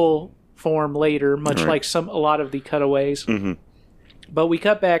in full form later, much like a lot of the cutaways. Mm-hmm. But we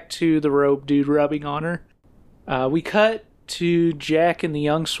cut back to the robe dude rubbing on her. We cut to Jack and the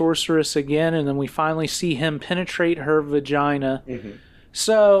young sorceress again, and then we finally see him penetrate her vagina. Mm-hmm.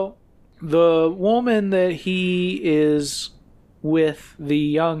 So the woman that he is with, the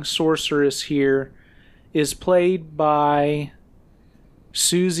young sorceress here, is played by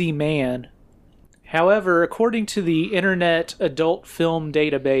Susie Mann. However, according to the Internet Adult Film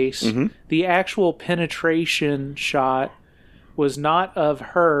Database, the actual penetration shot was not of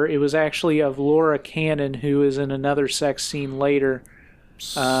her. It was actually of Laura Cannon, who is in another sex scene later.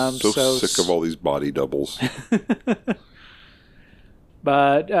 So sick of all these body doubles.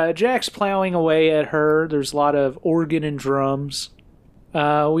 But Jack's plowing away at her. There's a lot of organ and drums.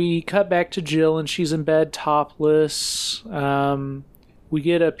 We cut back to Jill, and she's in bed topless. We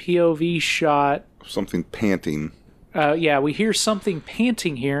get a POV shot. Something panting. We hear something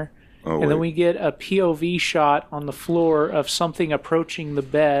panting here. Then we get a POV shot on the floor of something approaching the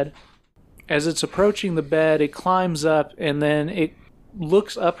bed. As it's approaching the bed, it climbs up, and then it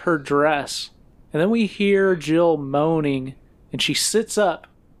looks up her dress. And then we hear Jill moaning, and she sits up.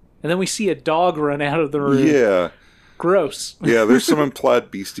 And then we see a dog run out of the room. Yeah. Gross. Yeah, there's some implied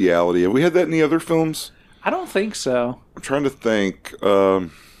bestiality. Have we had that in the other films? I don't think so. I'm trying to think. I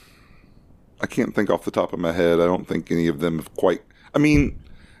can't think off the top of my head. I don't think any of them have quite... I mean,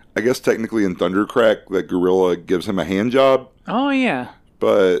 I guess technically in Thundercrack, that gorilla gives him a hand job. Oh, yeah.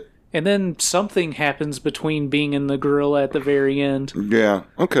 But... And then something happens between being in the gorilla at the very end. Yeah.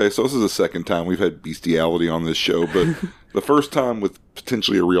 Okay, so this is the second time we've had bestiality on this show, but the first time with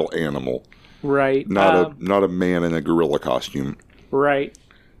potentially a real animal. Right. Not a man in a gorilla costume. Right.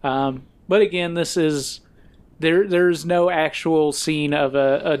 But again, this is... There's no actual scene of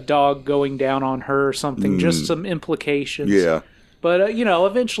a dog going down on her or something, just some implications. Yeah. But,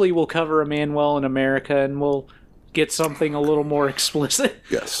 eventually we'll cover Emmanuel in America and we'll get something a little more explicit.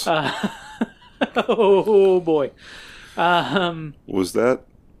 Yes. Oh boy. Was that...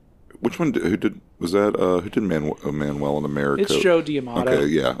 Which one... Who did Emmanuel in America? It's Joe D'Amato.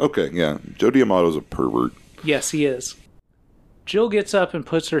 Okay, yeah. Joe D'Amato's a pervert. Yes, he is. Jill gets up and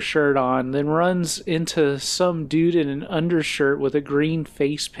puts her shirt on, then runs into some dude in an undershirt with a green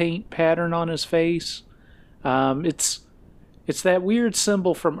face paint pattern on his face. It's that weird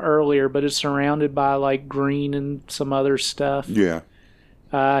symbol from earlier, but it's surrounded by like green and some other stuff. Yeah.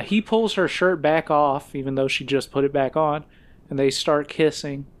 He pulls her shirt back off, even though she just put it back on, and they start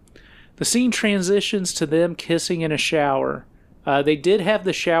kissing. The scene transitions to them kissing in a shower. They did have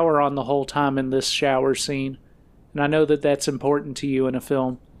the shower on the whole time in this shower scene. And I know that that's important to you in a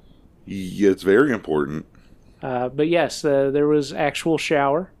film. Yeah, it's very important. But yes, there was actual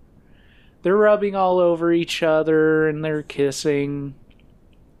shower. They're rubbing all over each other and they're kissing.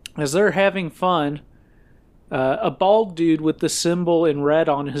 As they're having fun, a bald dude with the symbol in red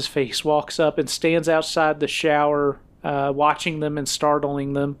on his face walks up and stands outside the shower, watching them and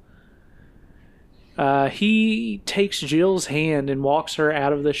startling them. He takes Jill's hand and walks her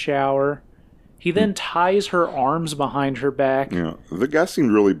out of the shower. He then ties her arms behind her back. Yeah, the guy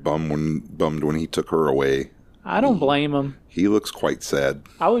seemed really bummed when he took her away. I don't blame him. He looks quite sad.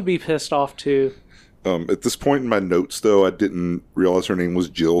 I would be pissed off too. At this point in my notes, though, I didn't realize her name was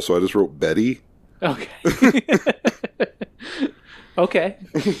Jill, so I just wrote Betty. Okay. Okay.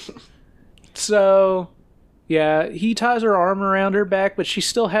 So, yeah, he ties her arm around her back, but she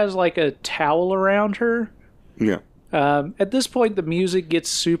still has like a towel around her. Yeah. At this point, the music gets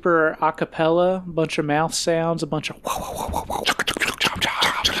super a cappella, a bunch of mouth sounds, a bunch of...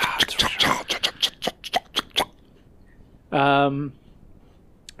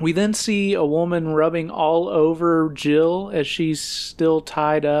 We then see a woman rubbing all over Jill as she's still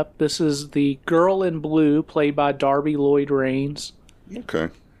tied up. This is the girl in blue, played by Darby Lloyd Raines. Okay.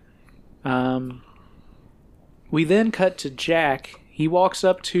 We then cut to Jack. He walks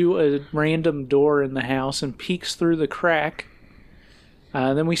up to a random door in the house and peeks through the crack.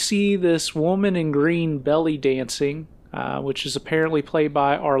 Then we see this woman in green belly dancing, which is apparently played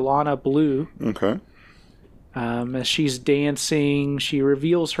by Arlana Blue. Okay. As she's dancing, she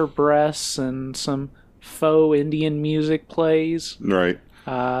reveals her breasts and some faux Indian music plays. Right.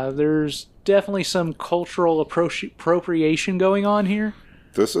 There's definitely some cultural appropriation going on here.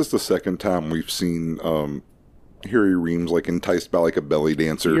 This is the second time we've seen Harry Reams like enticed by like a belly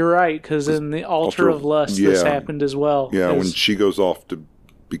dancer. You're right, because in the Altar of Lust, this happened as well. Yeah, when she goes off to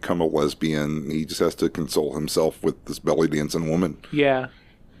become a lesbian, he just has to console himself with this belly dancing woman. Yeah.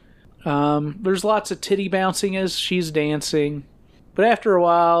 There's lots of titty bouncing as she's dancing. But after a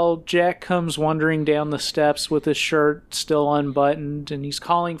while, Jack comes wandering down the steps with his shirt still unbuttoned, and he's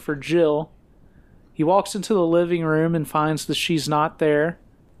calling for Jill. He walks into the living room and finds that she's not there.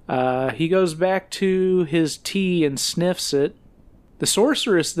 He goes back to his tea and sniffs it. The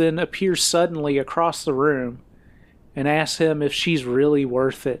sorceress then appears suddenly across the room and asks him if she's really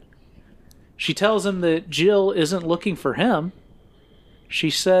worth it. She tells him that Jill isn't looking for him. She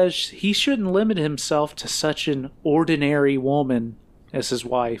says he shouldn't limit himself to such an ordinary woman as his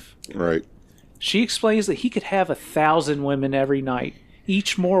wife. Right. She explains that he could have 1,000 women every night,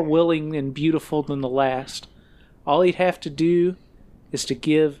 each more willing and beautiful than the last. All he'd have to do is to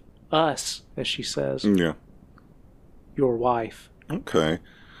give us, as she says, your wife. Okay.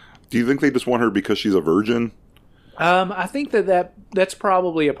 Do you think they just want her because she's a virgin? I think that's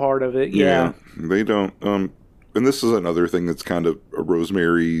probably a part of it, yeah. They don't, and this is another thing that's kind of a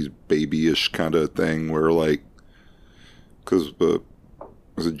Rosemary's Baby-ish kind of thing where, like, because,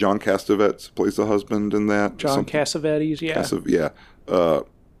 was it John Cassavetes plays the husband in that? John Cassavetes, yeah.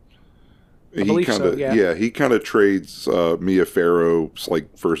 He kind of, he kind of trades Mia Farrow's,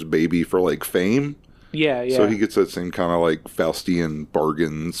 like, first baby for, like, fame. Yeah. So he gets that same kind of, like, Faustian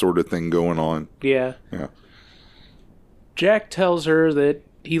bargain sort of thing going on. Yeah. Yeah. Jack tells her that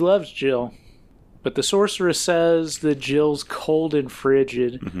he loves Jill, but the sorceress says that Jill's cold and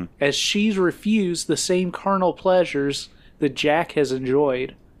frigid, as she's refused the same carnal pleasures that Jack has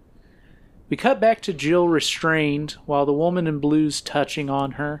enjoyed. We cut back to Jill restrained, while the woman in blue's touching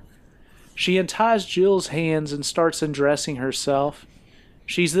on her. She unties Jill's hands and starts undressing herself.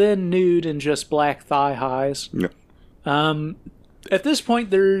 She's then nude in just black thigh highs. Yeah. At this point,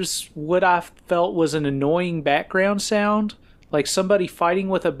 there's what I felt was an annoying background sound, like somebody fighting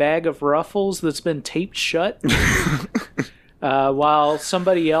with a bag of Ruffles that's been taped shut, while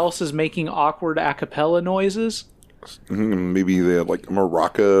somebody else is making awkward a cappella noises. Maybe they had like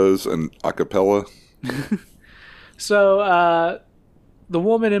maracas and a cappella. So, the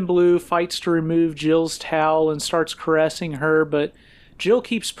woman in blue fights to remove Jill's towel and starts caressing her, but Jill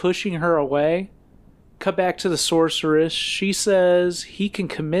keeps pushing her away. Cut back to the sorceress. She says he can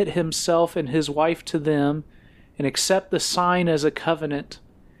commit himself and his wife to them and accept the sign as a covenant.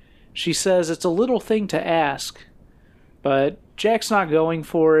 She says it's a little thing to ask, but Jack's not going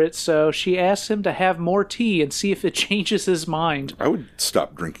for it, so she asks him to have more tea and see if it changes his mind. I would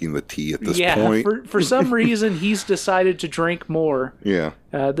stop drinking the tea at this point. Yeah, for some reason, he's decided to drink more. Yeah.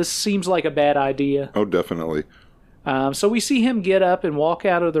 This seems like a bad idea. Oh, definitely. So we see him get up and walk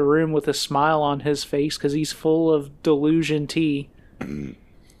out of the room with a smile on his face because he's full of delusion tea.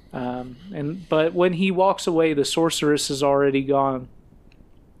 But when he walks away, the sorceress is already gone.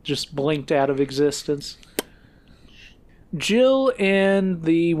 Just blinked out of existence. Jill and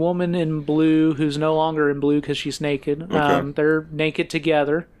the woman in blue, who's no longer in blue because she's naked, Okay. they're naked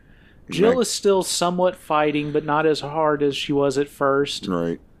together. Jill is still somewhat fighting, but not as hard as she was at first.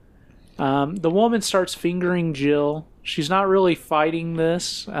 Right. The woman starts fingering Jill. She's not really fighting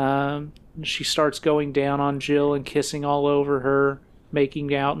this. She starts going down on Jill and kissing all over her,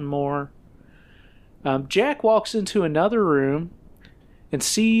 making out and more. Jack walks into another room and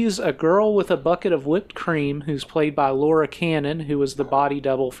sees a girl with a bucket of whipped cream, who's played by Laura Cannon, who was the body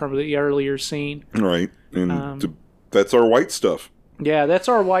double from the earlier scene. Right. And that's our white stuff. Yeah, that's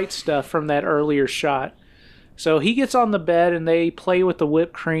our white stuff from that earlier shot. So he gets on the bed and they play with the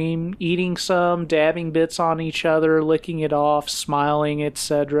whipped cream, eating some, dabbing bits on each other, licking it off, smiling,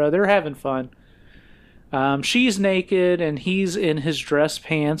 etc. They're having fun. She's naked and he's in his dress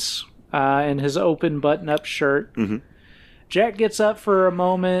pants and his open button-up shirt. Mm-hmm. Jack gets up for a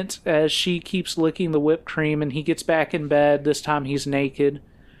moment as she keeps licking the whipped cream, and he gets back in bed. This time he's naked.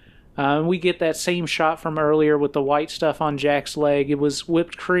 We get that same shot from earlier with the white stuff on Jack's leg. It was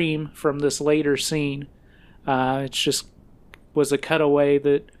whipped cream from this later scene. It just was a cutaway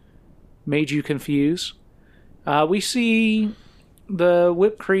that made you confused. We see the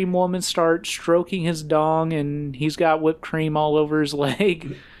whipped cream woman start stroking his dong, and he's got whipped cream all over his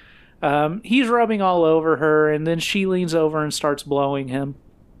leg. He's rubbing all over her, and then she leans over and starts blowing him.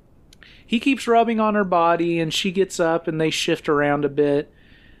 He keeps rubbing on her body, and she gets up, and they shift around a bit.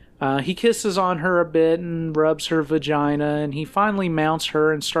 He kisses on her a bit and rubs her vagina, and he finally mounts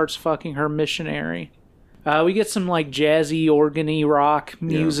her and starts fucking her missionary. We get some like jazzy, organy rock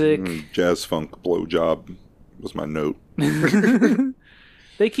music. Yeah, jazz funk blowjob was my note.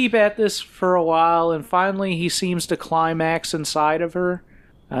 They keep at this for a while, and finally he seems to climax inside of her.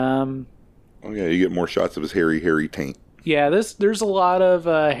 Oh yeah, you get more shots of his hairy taint. Yeah, there's a lot of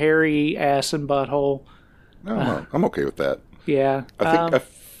hairy ass and butthole. No, I'm okay with that. Yeah. I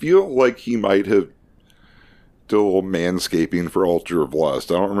feel like he might have did a little manscaping for Altar of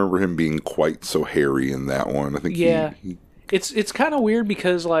Lust. I don't remember him being quite so hairy in that one. I think it's kind of weird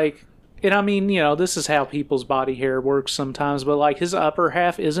because like, and I mean, you know, this is how people's body hair works sometimes, but like his upper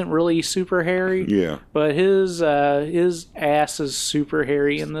half isn't really super hairy. Yeah. But his ass is super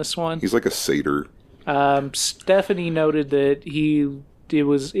hairy in this one. He's like a satyr. Stephanie noted that it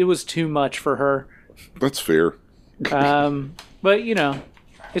was too much for her. That's fair. But you know,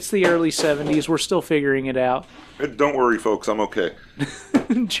 it's the early 70s. We're still figuring it out. Don't worry, folks. I'm okay.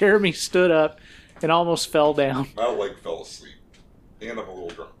 Jeremy stood up and almost fell down. My leg fell asleep, and I'm a little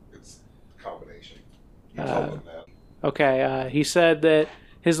drunk. It's a combination. You tell them that. Okay, he said that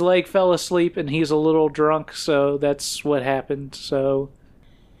his leg fell asleep and he's a little drunk, so that's what happened. So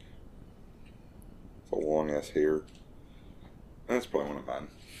it's a long ass hair. That's probably one of mine.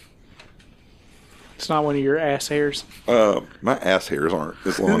 It's not one of your ass hairs. My ass hairs aren't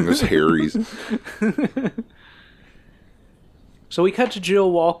as long as Harry's. So we cut to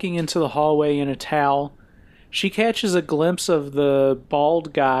Jill walking into the hallway in a towel. She catches a glimpse of the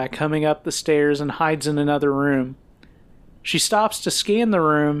bald guy coming up the stairs and hides in another room. She stops to scan the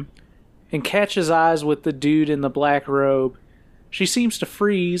room and catches eyes with the dude in the black robe. She seems to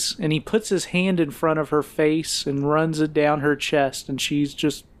freeze, and he puts his hand in front of her face and runs it down her chest, and she's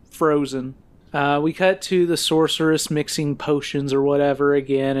just frozen. We cut to the sorceress mixing potions or whatever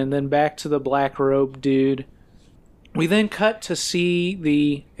again, and then back to the black robe dude. We then cut to see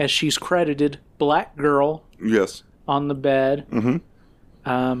the, as she's credited, black girl. Yes. On the bed. Mm-hmm.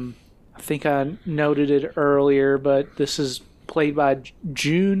 I think I noted it earlier, but this is played by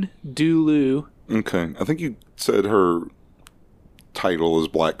June Dulu. Okay. I think you said her title is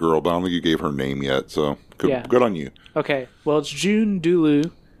Black Girl, but I don't think you gave her name yet, so good on you. Okay. Well, it's June Dulu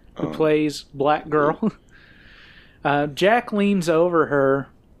who plays Black Girl. Jack leans over her,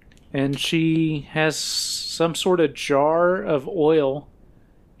 and she has some sort of jar of oil.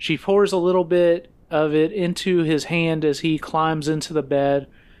 She pours a little bit of it into his hand as he climbs into the bed.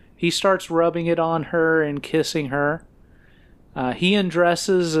 He starts rubbing it on her and kissing her. He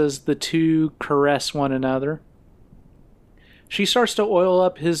undresses as the two caress one another. She starts to oil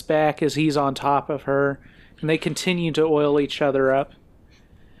up his back as he's on top of her, and they continue to oil each other up.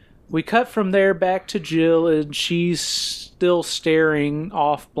 We cut from there back to Jill, and she's still staring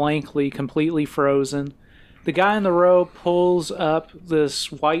off blankly, completely frozen. The guy in the robe pulls up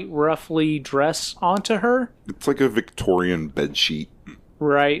this white ruffly dress onto her. It's like a Victorian bedsheet.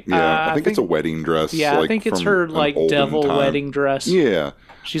 Right. Yeah, I think it's a wedding dress. Yeah, like I think it's her like devil wedding dress. Yeah.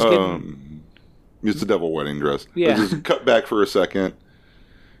 She's getting... It's a devil wedding dress. Yeah. Just cut back for a second.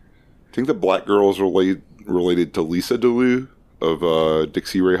 I think the Black Girl is related to Lisa DeLue of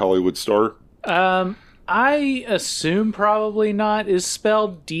Dixie Ray Hollywood Star. I assume probably not. It's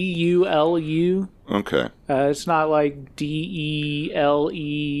spelled D-U-L-U. Okay. It's not like D-E-L-E-O-U-W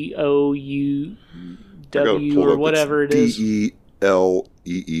or whatever it is. D-E-L-E-E-U-W.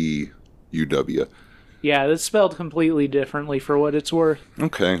 Yeah, it's spelled completely differently for what it's worth.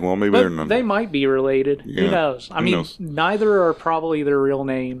 Okay, well, maybe they're not. They might be related. Yeah. Who knows? I mean, neither are probably their real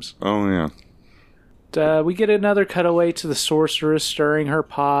names. Oh, yeah. We get another cutaway to the sorceress stirring her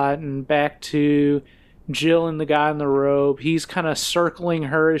pot, and back to Jill and the guy in the robe. He's kind of circling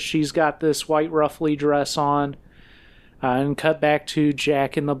her as she's got this white ruffly dress on. And cut back to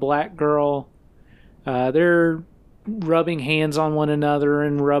Jack and the Black Girl. They're rubbing hands on one another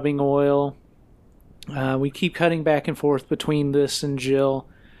and rubbing oil. We keep cutting back and forth between this and Jill.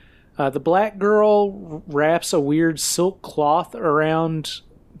 The Black Girl wraps a weird silk cloth around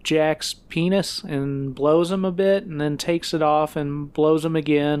Jack's penis and blows him a bit, and then takes it off and blows him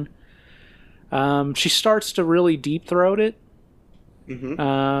again. She starts to really deep throat it.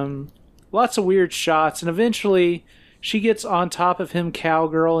 Mm-hmm. Lots of weird shots, and eventually she gets on top of him,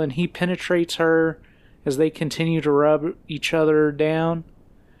 cowgirl, and he penetrates her as they continue to rub each other down.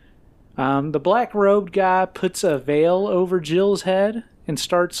 The black-robed guy puts a veil over Jill's head and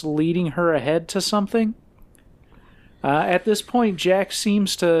starts leading her ahead to something. At this point, Jack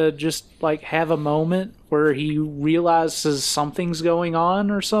seems to just have a moment where he realizes something's going on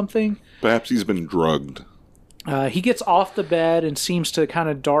or something. Perhaps he's been drugged. He gets off the bed and seems to kind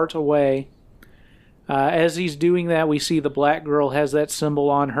of dart away. As he's doing that, we see the Black Girl has that symbol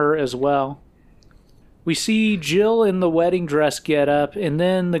on her as well. We see Jill in the wedding dress get up, and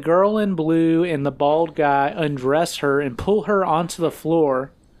then the girl in blue and the bald guy undress her and pull her onto the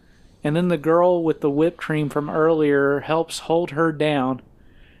floor. And then the girl with the whipped cream from earlier helps hold her down.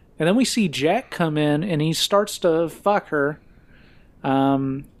 And then we see Jack come in, and he starts to fuck her.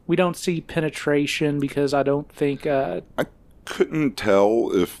 We don't see penetration because I don't think... I couldn't tell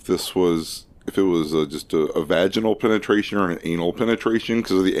if it was just a vaginal penetration or an anal penetration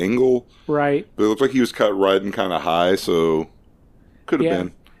because of the angle. Right. But it looked like he was cut riding kind of high, so could have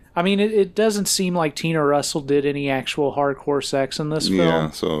been. I mean, it doesn't seem like Tina Russell did any actual hardcore sex in this film. Yeah,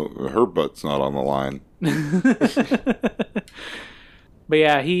 so her butt's not on the line. But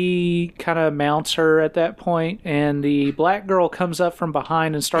yeah, he kind of mounts her at that point, and the Black Girl comes up from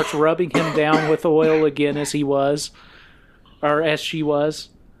behind and starts rubbing him down with oil again as she was.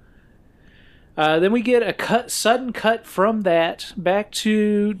 Then we get a sudden cut from that back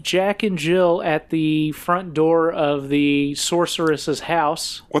to Jack and Jill at the front door of the sorceress's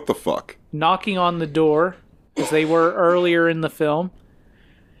house. What the fuck? Knocking on the door, as they were earlier in the film.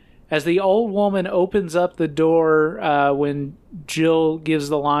 As the old woman opens up the door when Jill gives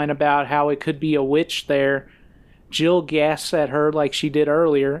the line about how it could be a witch there, Jill gasps at her like she did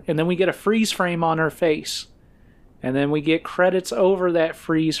earlier, and then we get a freeze frame on her face. And then we get credits over that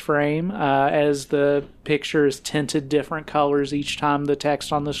freeze frame as the picture is tinted different colors each time the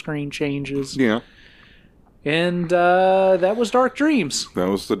text on the screen changes. Yeah. And that was Dark Dreams. That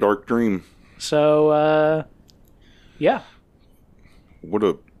was the Dark Dream. So, yeah. What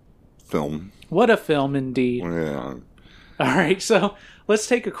a film. What a film, indeed. Yeah. All right, so let's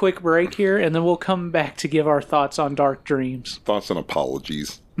take a quick break here, and then we'll come back to give our thoughts on Dark Dreams. Thoughts and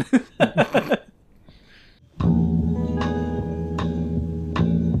apologies.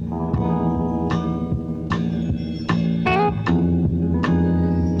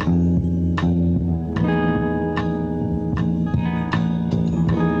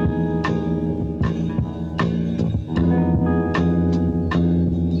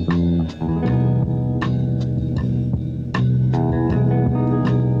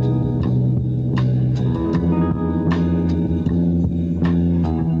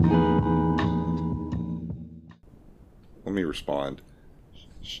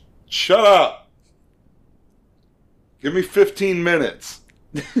 Shut up! Give me 15 minutes.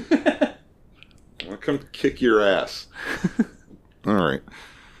 I'll come kick your ass. All right.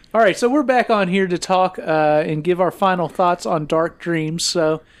 All right, so we're back on here to talk and give our final thoughts on Dark Dreams.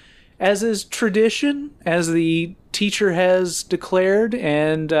 So, as is tradition, as the teacher has declared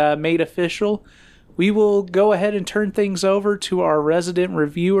and made official, we will go ahead and turn things over to our resident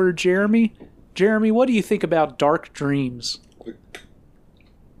reviewer, Jeremy. Jeremy, what do you think about Dark Dreams?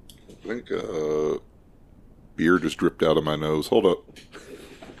 I think beer just dripped out of my nose. Hold up.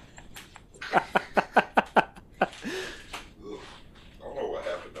 I don't know what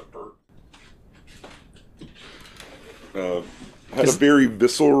happened to Bert. I had a very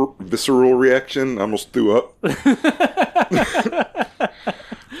visceral reaction. I almost threw up.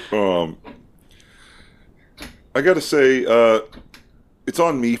 I gotta say, it's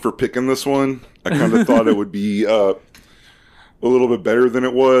on me for picking this one. I kind of thought it would be a little bit better than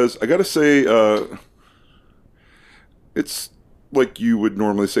it was. I gotta say, it's like you would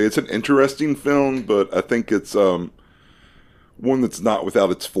normally say, it's an interesting film, but I think it's one that's not without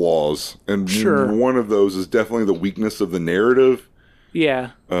its flaws. And sure. One of those is definitely the weakness of the narrative.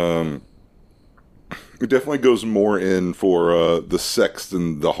 Yeah. It definitely goes more in for the sex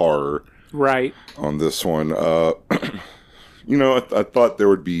than the horror. Right. On this one. I thought there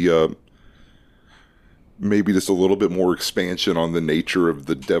would be maybe just a little bit more expansion on the nature of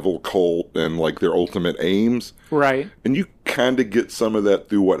the devil cult and like their ultimate aims. Right. And you kind of get some of that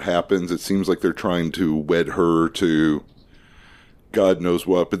through what happens. It seems like they're trying to wed her to God knows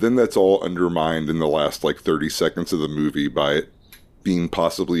what, but then that's all undermined in the last like 30 seconds of the movie by it being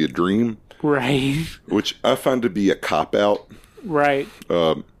possibly a dream. Right. Which I find to be a cop-out. Right.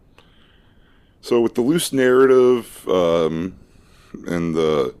 So with the loose narrative and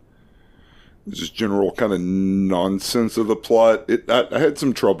the just general kind of nonsense of the plot, I had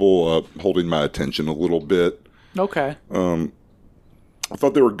some trouble holding my attention a little bit. Okay. I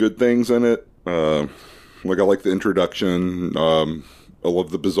thought there were good things in it. Like I like the introduction. I love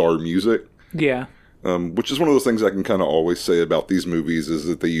the bizarre music. Yeah. Which is one of those things I can kind of always say about these movies is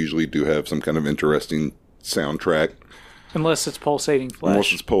that they usually do have some kind of interesting soundtrack. Unless it's pulsating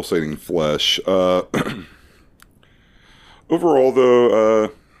flesh. Overall, though, I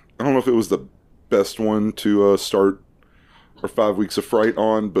don't know if it was the best one to start our 5 Weeks of Fright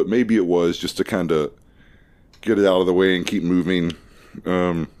on, but maybe it was just to kind of get it out of the way and keep moving.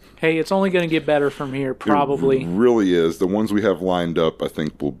 Hey, it's only going to get better from here, probably. It really is. The ones we have lined up, I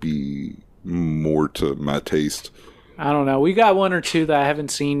think, will be more to my taste. I don't know. We got one or two that I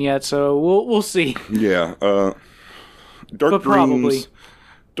haven't seen yet, so we'll see. Yeah. Dark Dreams.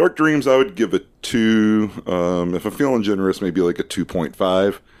 Dark Dreams, I would give a 2. If I'm feeling generous, maybe like a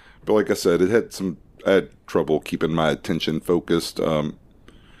 2.5. But like I said, I had trouble keeping my attention focused.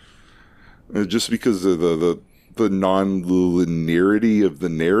 Just because of the non-linearity of the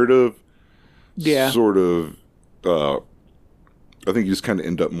narrative. Yeah. Sort of, I think you just kind of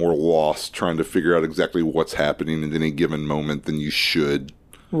end up more lost trying to figure out exactly what's happening at any given moment than you should.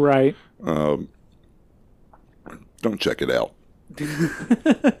 Right. Don't check it out.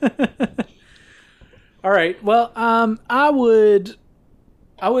 All right. Well, I would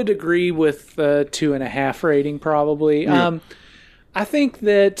agree with the 2.5 rating probably. Yeah. I think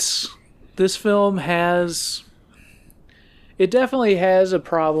that this film definitely has a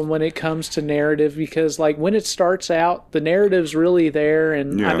problem when it comes to narrative because like when it starts out, the narrative's really there,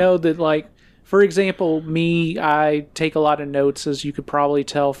 and yeah. I know that like. For example, I take a lot of notes, as you could probably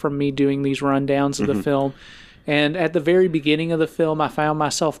tell from me doing these rundowns of the film. And at the very beginning of the film, I found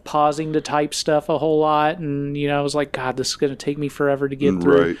myself pausing to type stuff a whole lot. And, I was like, God, this is going to take me forever to get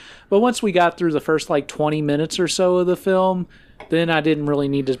through. Right. But once we got through the first, 20 minutes or so of the film, then I didn't really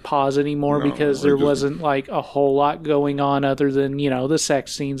need to pause anymore because there wasn't, a whole lot going on other than, the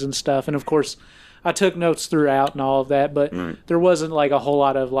sex scenes and stuff. And, of course, I took notes throughout and all of that, but there wasn't, a whole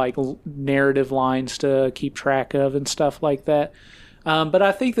lot of, narrative lines to keep track of and stuff like that. But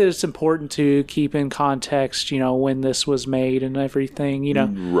I think that it's important to keep in context, when this was made and everything,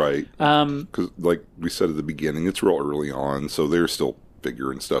 Right. Because, like we said at the beginning, it's real early on, so they're still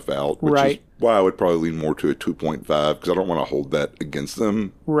figuring stuff out. Which is why I would probably lean more to a 2.5, because I don't want to hold that against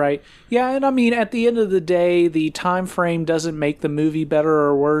them. Right. Yeah, and I mean, at the end of the day, the time frame doesn't make the movie better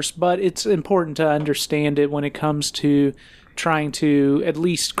or worse, but it's important to understand it when it comes to trying to at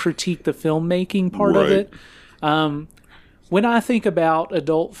least critique the filmmaking part of it. When I think about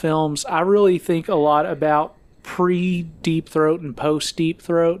adult films, I really think a lot about pre-Deep Throat and post-Deep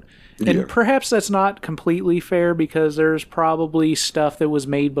Throat. And perhaps that's not completely fair because there's probably stuff that was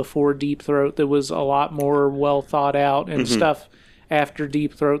made before Deep Throat that was a lot more well thought out and stuff after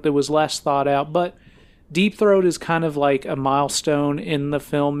Deep Throat that was less thought out. But Deep Throat is kind of like a milestone in the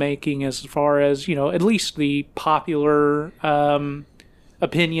filmmaking as far as, at least the popular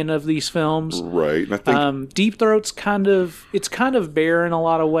opinion of these films. Right. And I think Deep Throat's kind of bare in a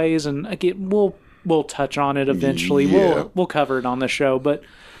lot of ways, and again, we'll touch on it eventually. Yeah. We'll cover it on the show, but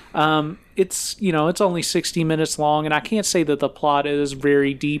it's it's only 60 minutes long, and I can't say that the plot is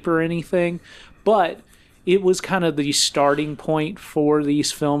very deep or anything, but it was kind of the starting point for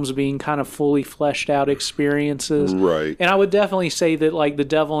these films being kind of fully fleshed out experiences. Right. And I would definitely say that like The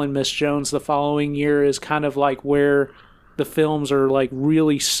Devil and Miss Jones the following year is kind of like where the films are like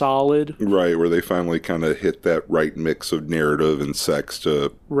really solid. Right, where they finally kind of hit that right mix of narrative and sex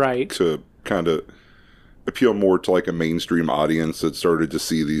to kind of appeal more to like a mainstream audience that started to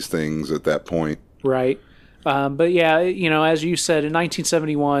see these things at that point. Right. But yeah, as you said, in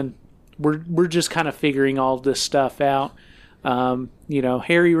 1971, we're just kind of figuring all this stuff out.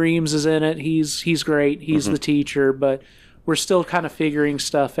 Harry Reams is in it. He's great. He's the teacher, but we're still kind of figuring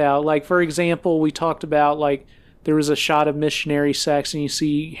stuff out. Like, for example, we talked about like there was a shot of missionary sex and you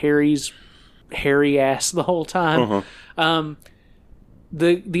see Harry's hairy ass the whole time.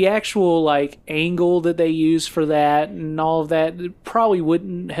 The actual like angle that they use for that and all of that probably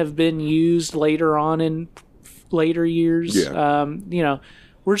wouldn't have been used later on in later years. Yeah.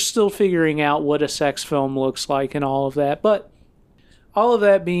 We're still figuring out what a sex film looks like and all of that. But all of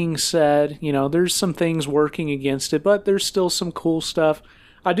that being said, there's some things working against it, but there's still some cool stuff.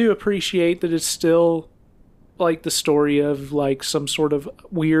 I do appreciate that it's still like the story of like some sort of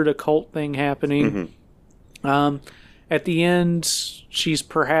weird occult thing happening. At the end, she's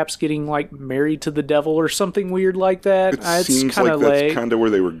perhaps getting like married to the devil or something weird like that. It seems like that's kind of where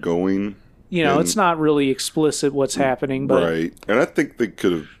they were going. It's not really explicit what's happening, but right. And I think they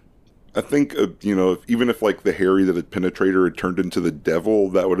could have. I think even if like the Harry that had penetrated her had turned into the devil,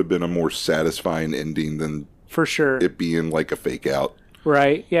 that would have been a more satisfying ending than for sure it being like a fake out.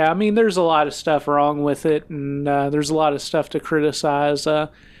 Right. Yeah. I mean, there's a lot of stuff wrong with it, and there's a lot of stuff to criticize.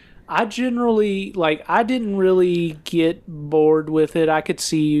 I generally, I didn't really get bored with it. I could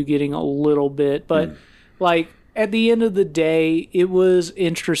see you getting a little bit, but, at the end of the day, it was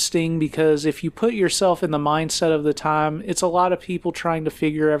interesting because if you put yourself in the mindset of the time, it's a lot of people trying to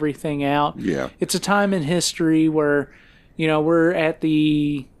figure everything out. Yeah. It's a time in history where, we're at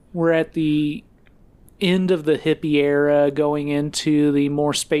the end of the hippie era going into the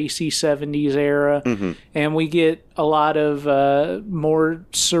more spacey 70s era, and we get a lot of more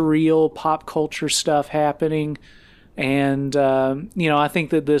surreal pop culture stuff happening, and I think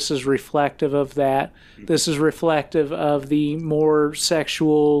that this is reflective of that. This is reflective of the more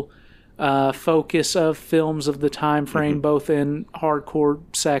sexual focus of films of the time frame, both in hardcore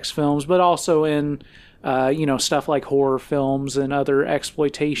sex films but also in stuff like horror films and other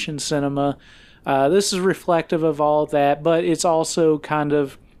exploitation cinema. This is reflective of all that, but it's also kind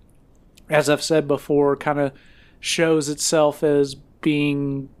of, as I've said before, kind of shows itself as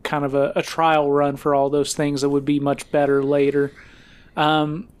being kind of a trial run for all those things that would be much better later.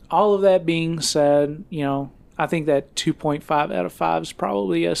 All of that being said, I think that 2.5 out of 5 is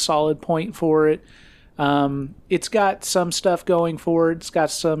probably a solid point for it. It's got some stuff going for it. It's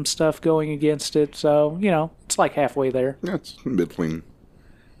got some stuff going against it. So, it's like halfway there. Yeah, it's middling.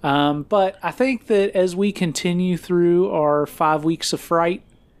 But I think that as we continue through our 5 weeks of fright,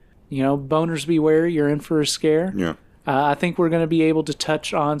 boners beware, you're in for a scare. Yeah. I think we're going to be able to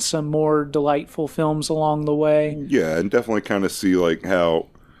touch on some more delightful films along the way. Yeah, and definitely kind of see like how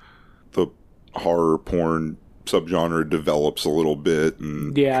the horror porn subgenre develops a little bit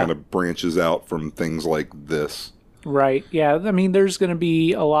and kind of branches out from things like this. Right. Yeah. I mean, there's going to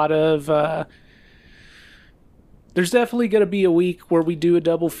be a lot of... there's definitely going to be a week where we do a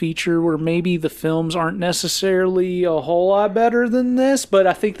double feature where maybe the films aren't necessarily a whole lot better than this, but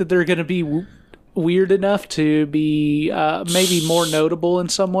I think that they're going to be weird enough to be maybe more notable in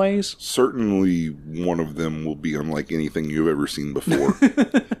some ways. Certainly one of them will be unlike anything you've ever seen before.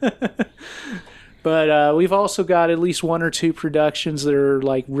 But we've also got at least one or two productions that are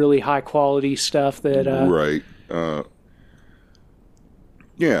like really high quality stuff that... right.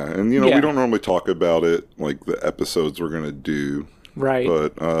 Yeah, and we don't normally talk about it, like the episodes we're going to do. Right.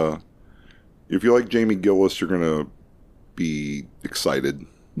 But if you like Jamie Gillis, you're going to be excited.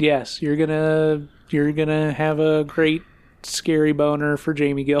 Yes, you're gonna have a great scary boner for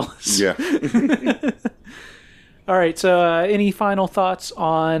Jamie Gillis. Yeah. All right. So, any final thoughts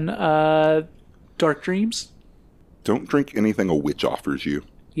on Dark Dreams? Don't drink anything a witch offers you.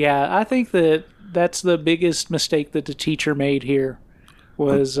 Yeah, I think that's the biggest mistake that the teacher made here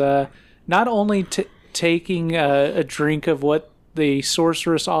was not only taking a drink of what the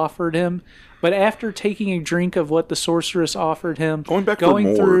sorceress offered him. But after taking a drink of what the sorceress offered him,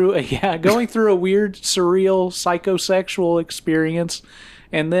 going through a weird, surreal, psychosexual experience,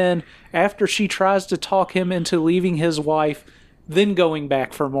 and then after she tries to talk him into leaving his wife, then going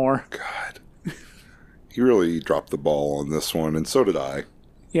back for more. God. He really dropped the ball on this one, and so did I.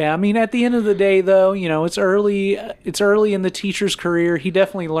 Yeah, I mean, at the end of the day, though, it's early in the teacher's career. He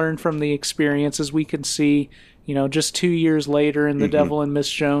definitely learned from the experience, as we can see. Just 2 years later in The Devil and Miss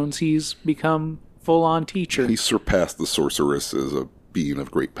Jones, he's become full-on teacher. He surpassed the sorceress as a being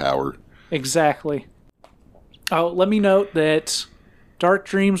of great power. Exactly. Oh, let me note that Dark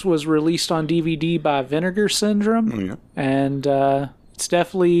Dreams was released on DVD by Vinegar Syndrome. Yeah. And it's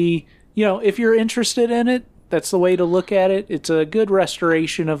definitely, if you're interested in it, that's the way to look at it. It's a good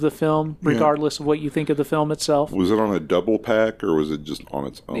restoration of the film, regardless of what you think of the film itself. Was it on a double pack, or was it just on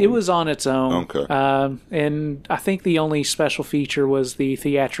its own? It was on its own. Okay. And I think the only special feature was the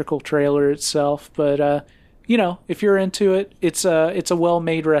theatrical trailer itself. But, if you're into it, it's a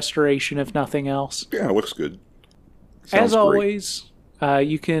well-made restoration, if nothing else. Yeah, it looks good. As always,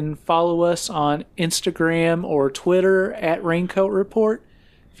 you can follow us on Instagram or Twitter at Raincoat Report.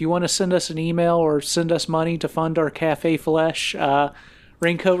 If you want to send us an email or send us money to fund our Cafe Flesh,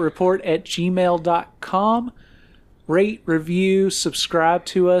 raincoatreport@gmail.com. Rate, review, subscribe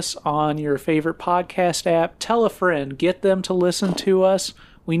to us on your favorite podcast app. Tell a friend. Get them to listen to us.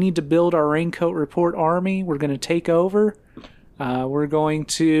 We need to build our Raincoat Report army. We're going to take over. We're going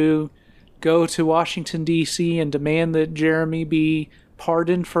to go to Washington, D.C. and demand that Jeremy be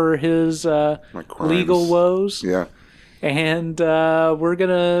pardoned for his legal woes. Yeah. And we're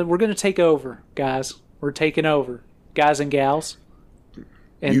gonna take over, guys. We're taking over, guys and gals.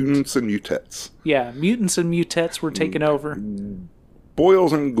 And, mutants and mutettes. Yeah, mutants and mutettes. We're taking over.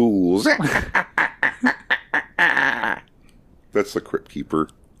 Boils and ghouls. That's the Crypt Keeper.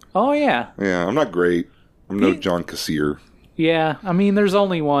 Oh yeah. Yeah, I'm not great. I'm no John Cassier. Yeah, I mean, there's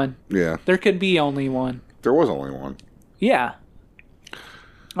only one. Yeah. There could be only one. There was only one. Yeah.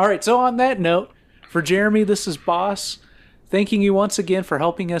 All right. So on that note, for Jeremy, this is Boss. Thanking you once again for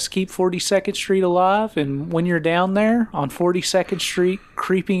helping us keep 42nd Street alive. And when you're down there on 42nd Street,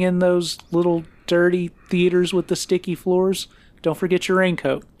 creeping in those little dirty theaters with the sticky floors, don't forget your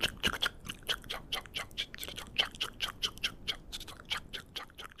raincoat.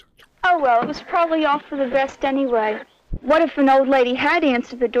 Oh, well, it was probably all for the best anyway. What if an old lady had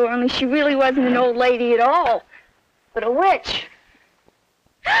answered the door, only she really wasn't an old lady at all, but a witch?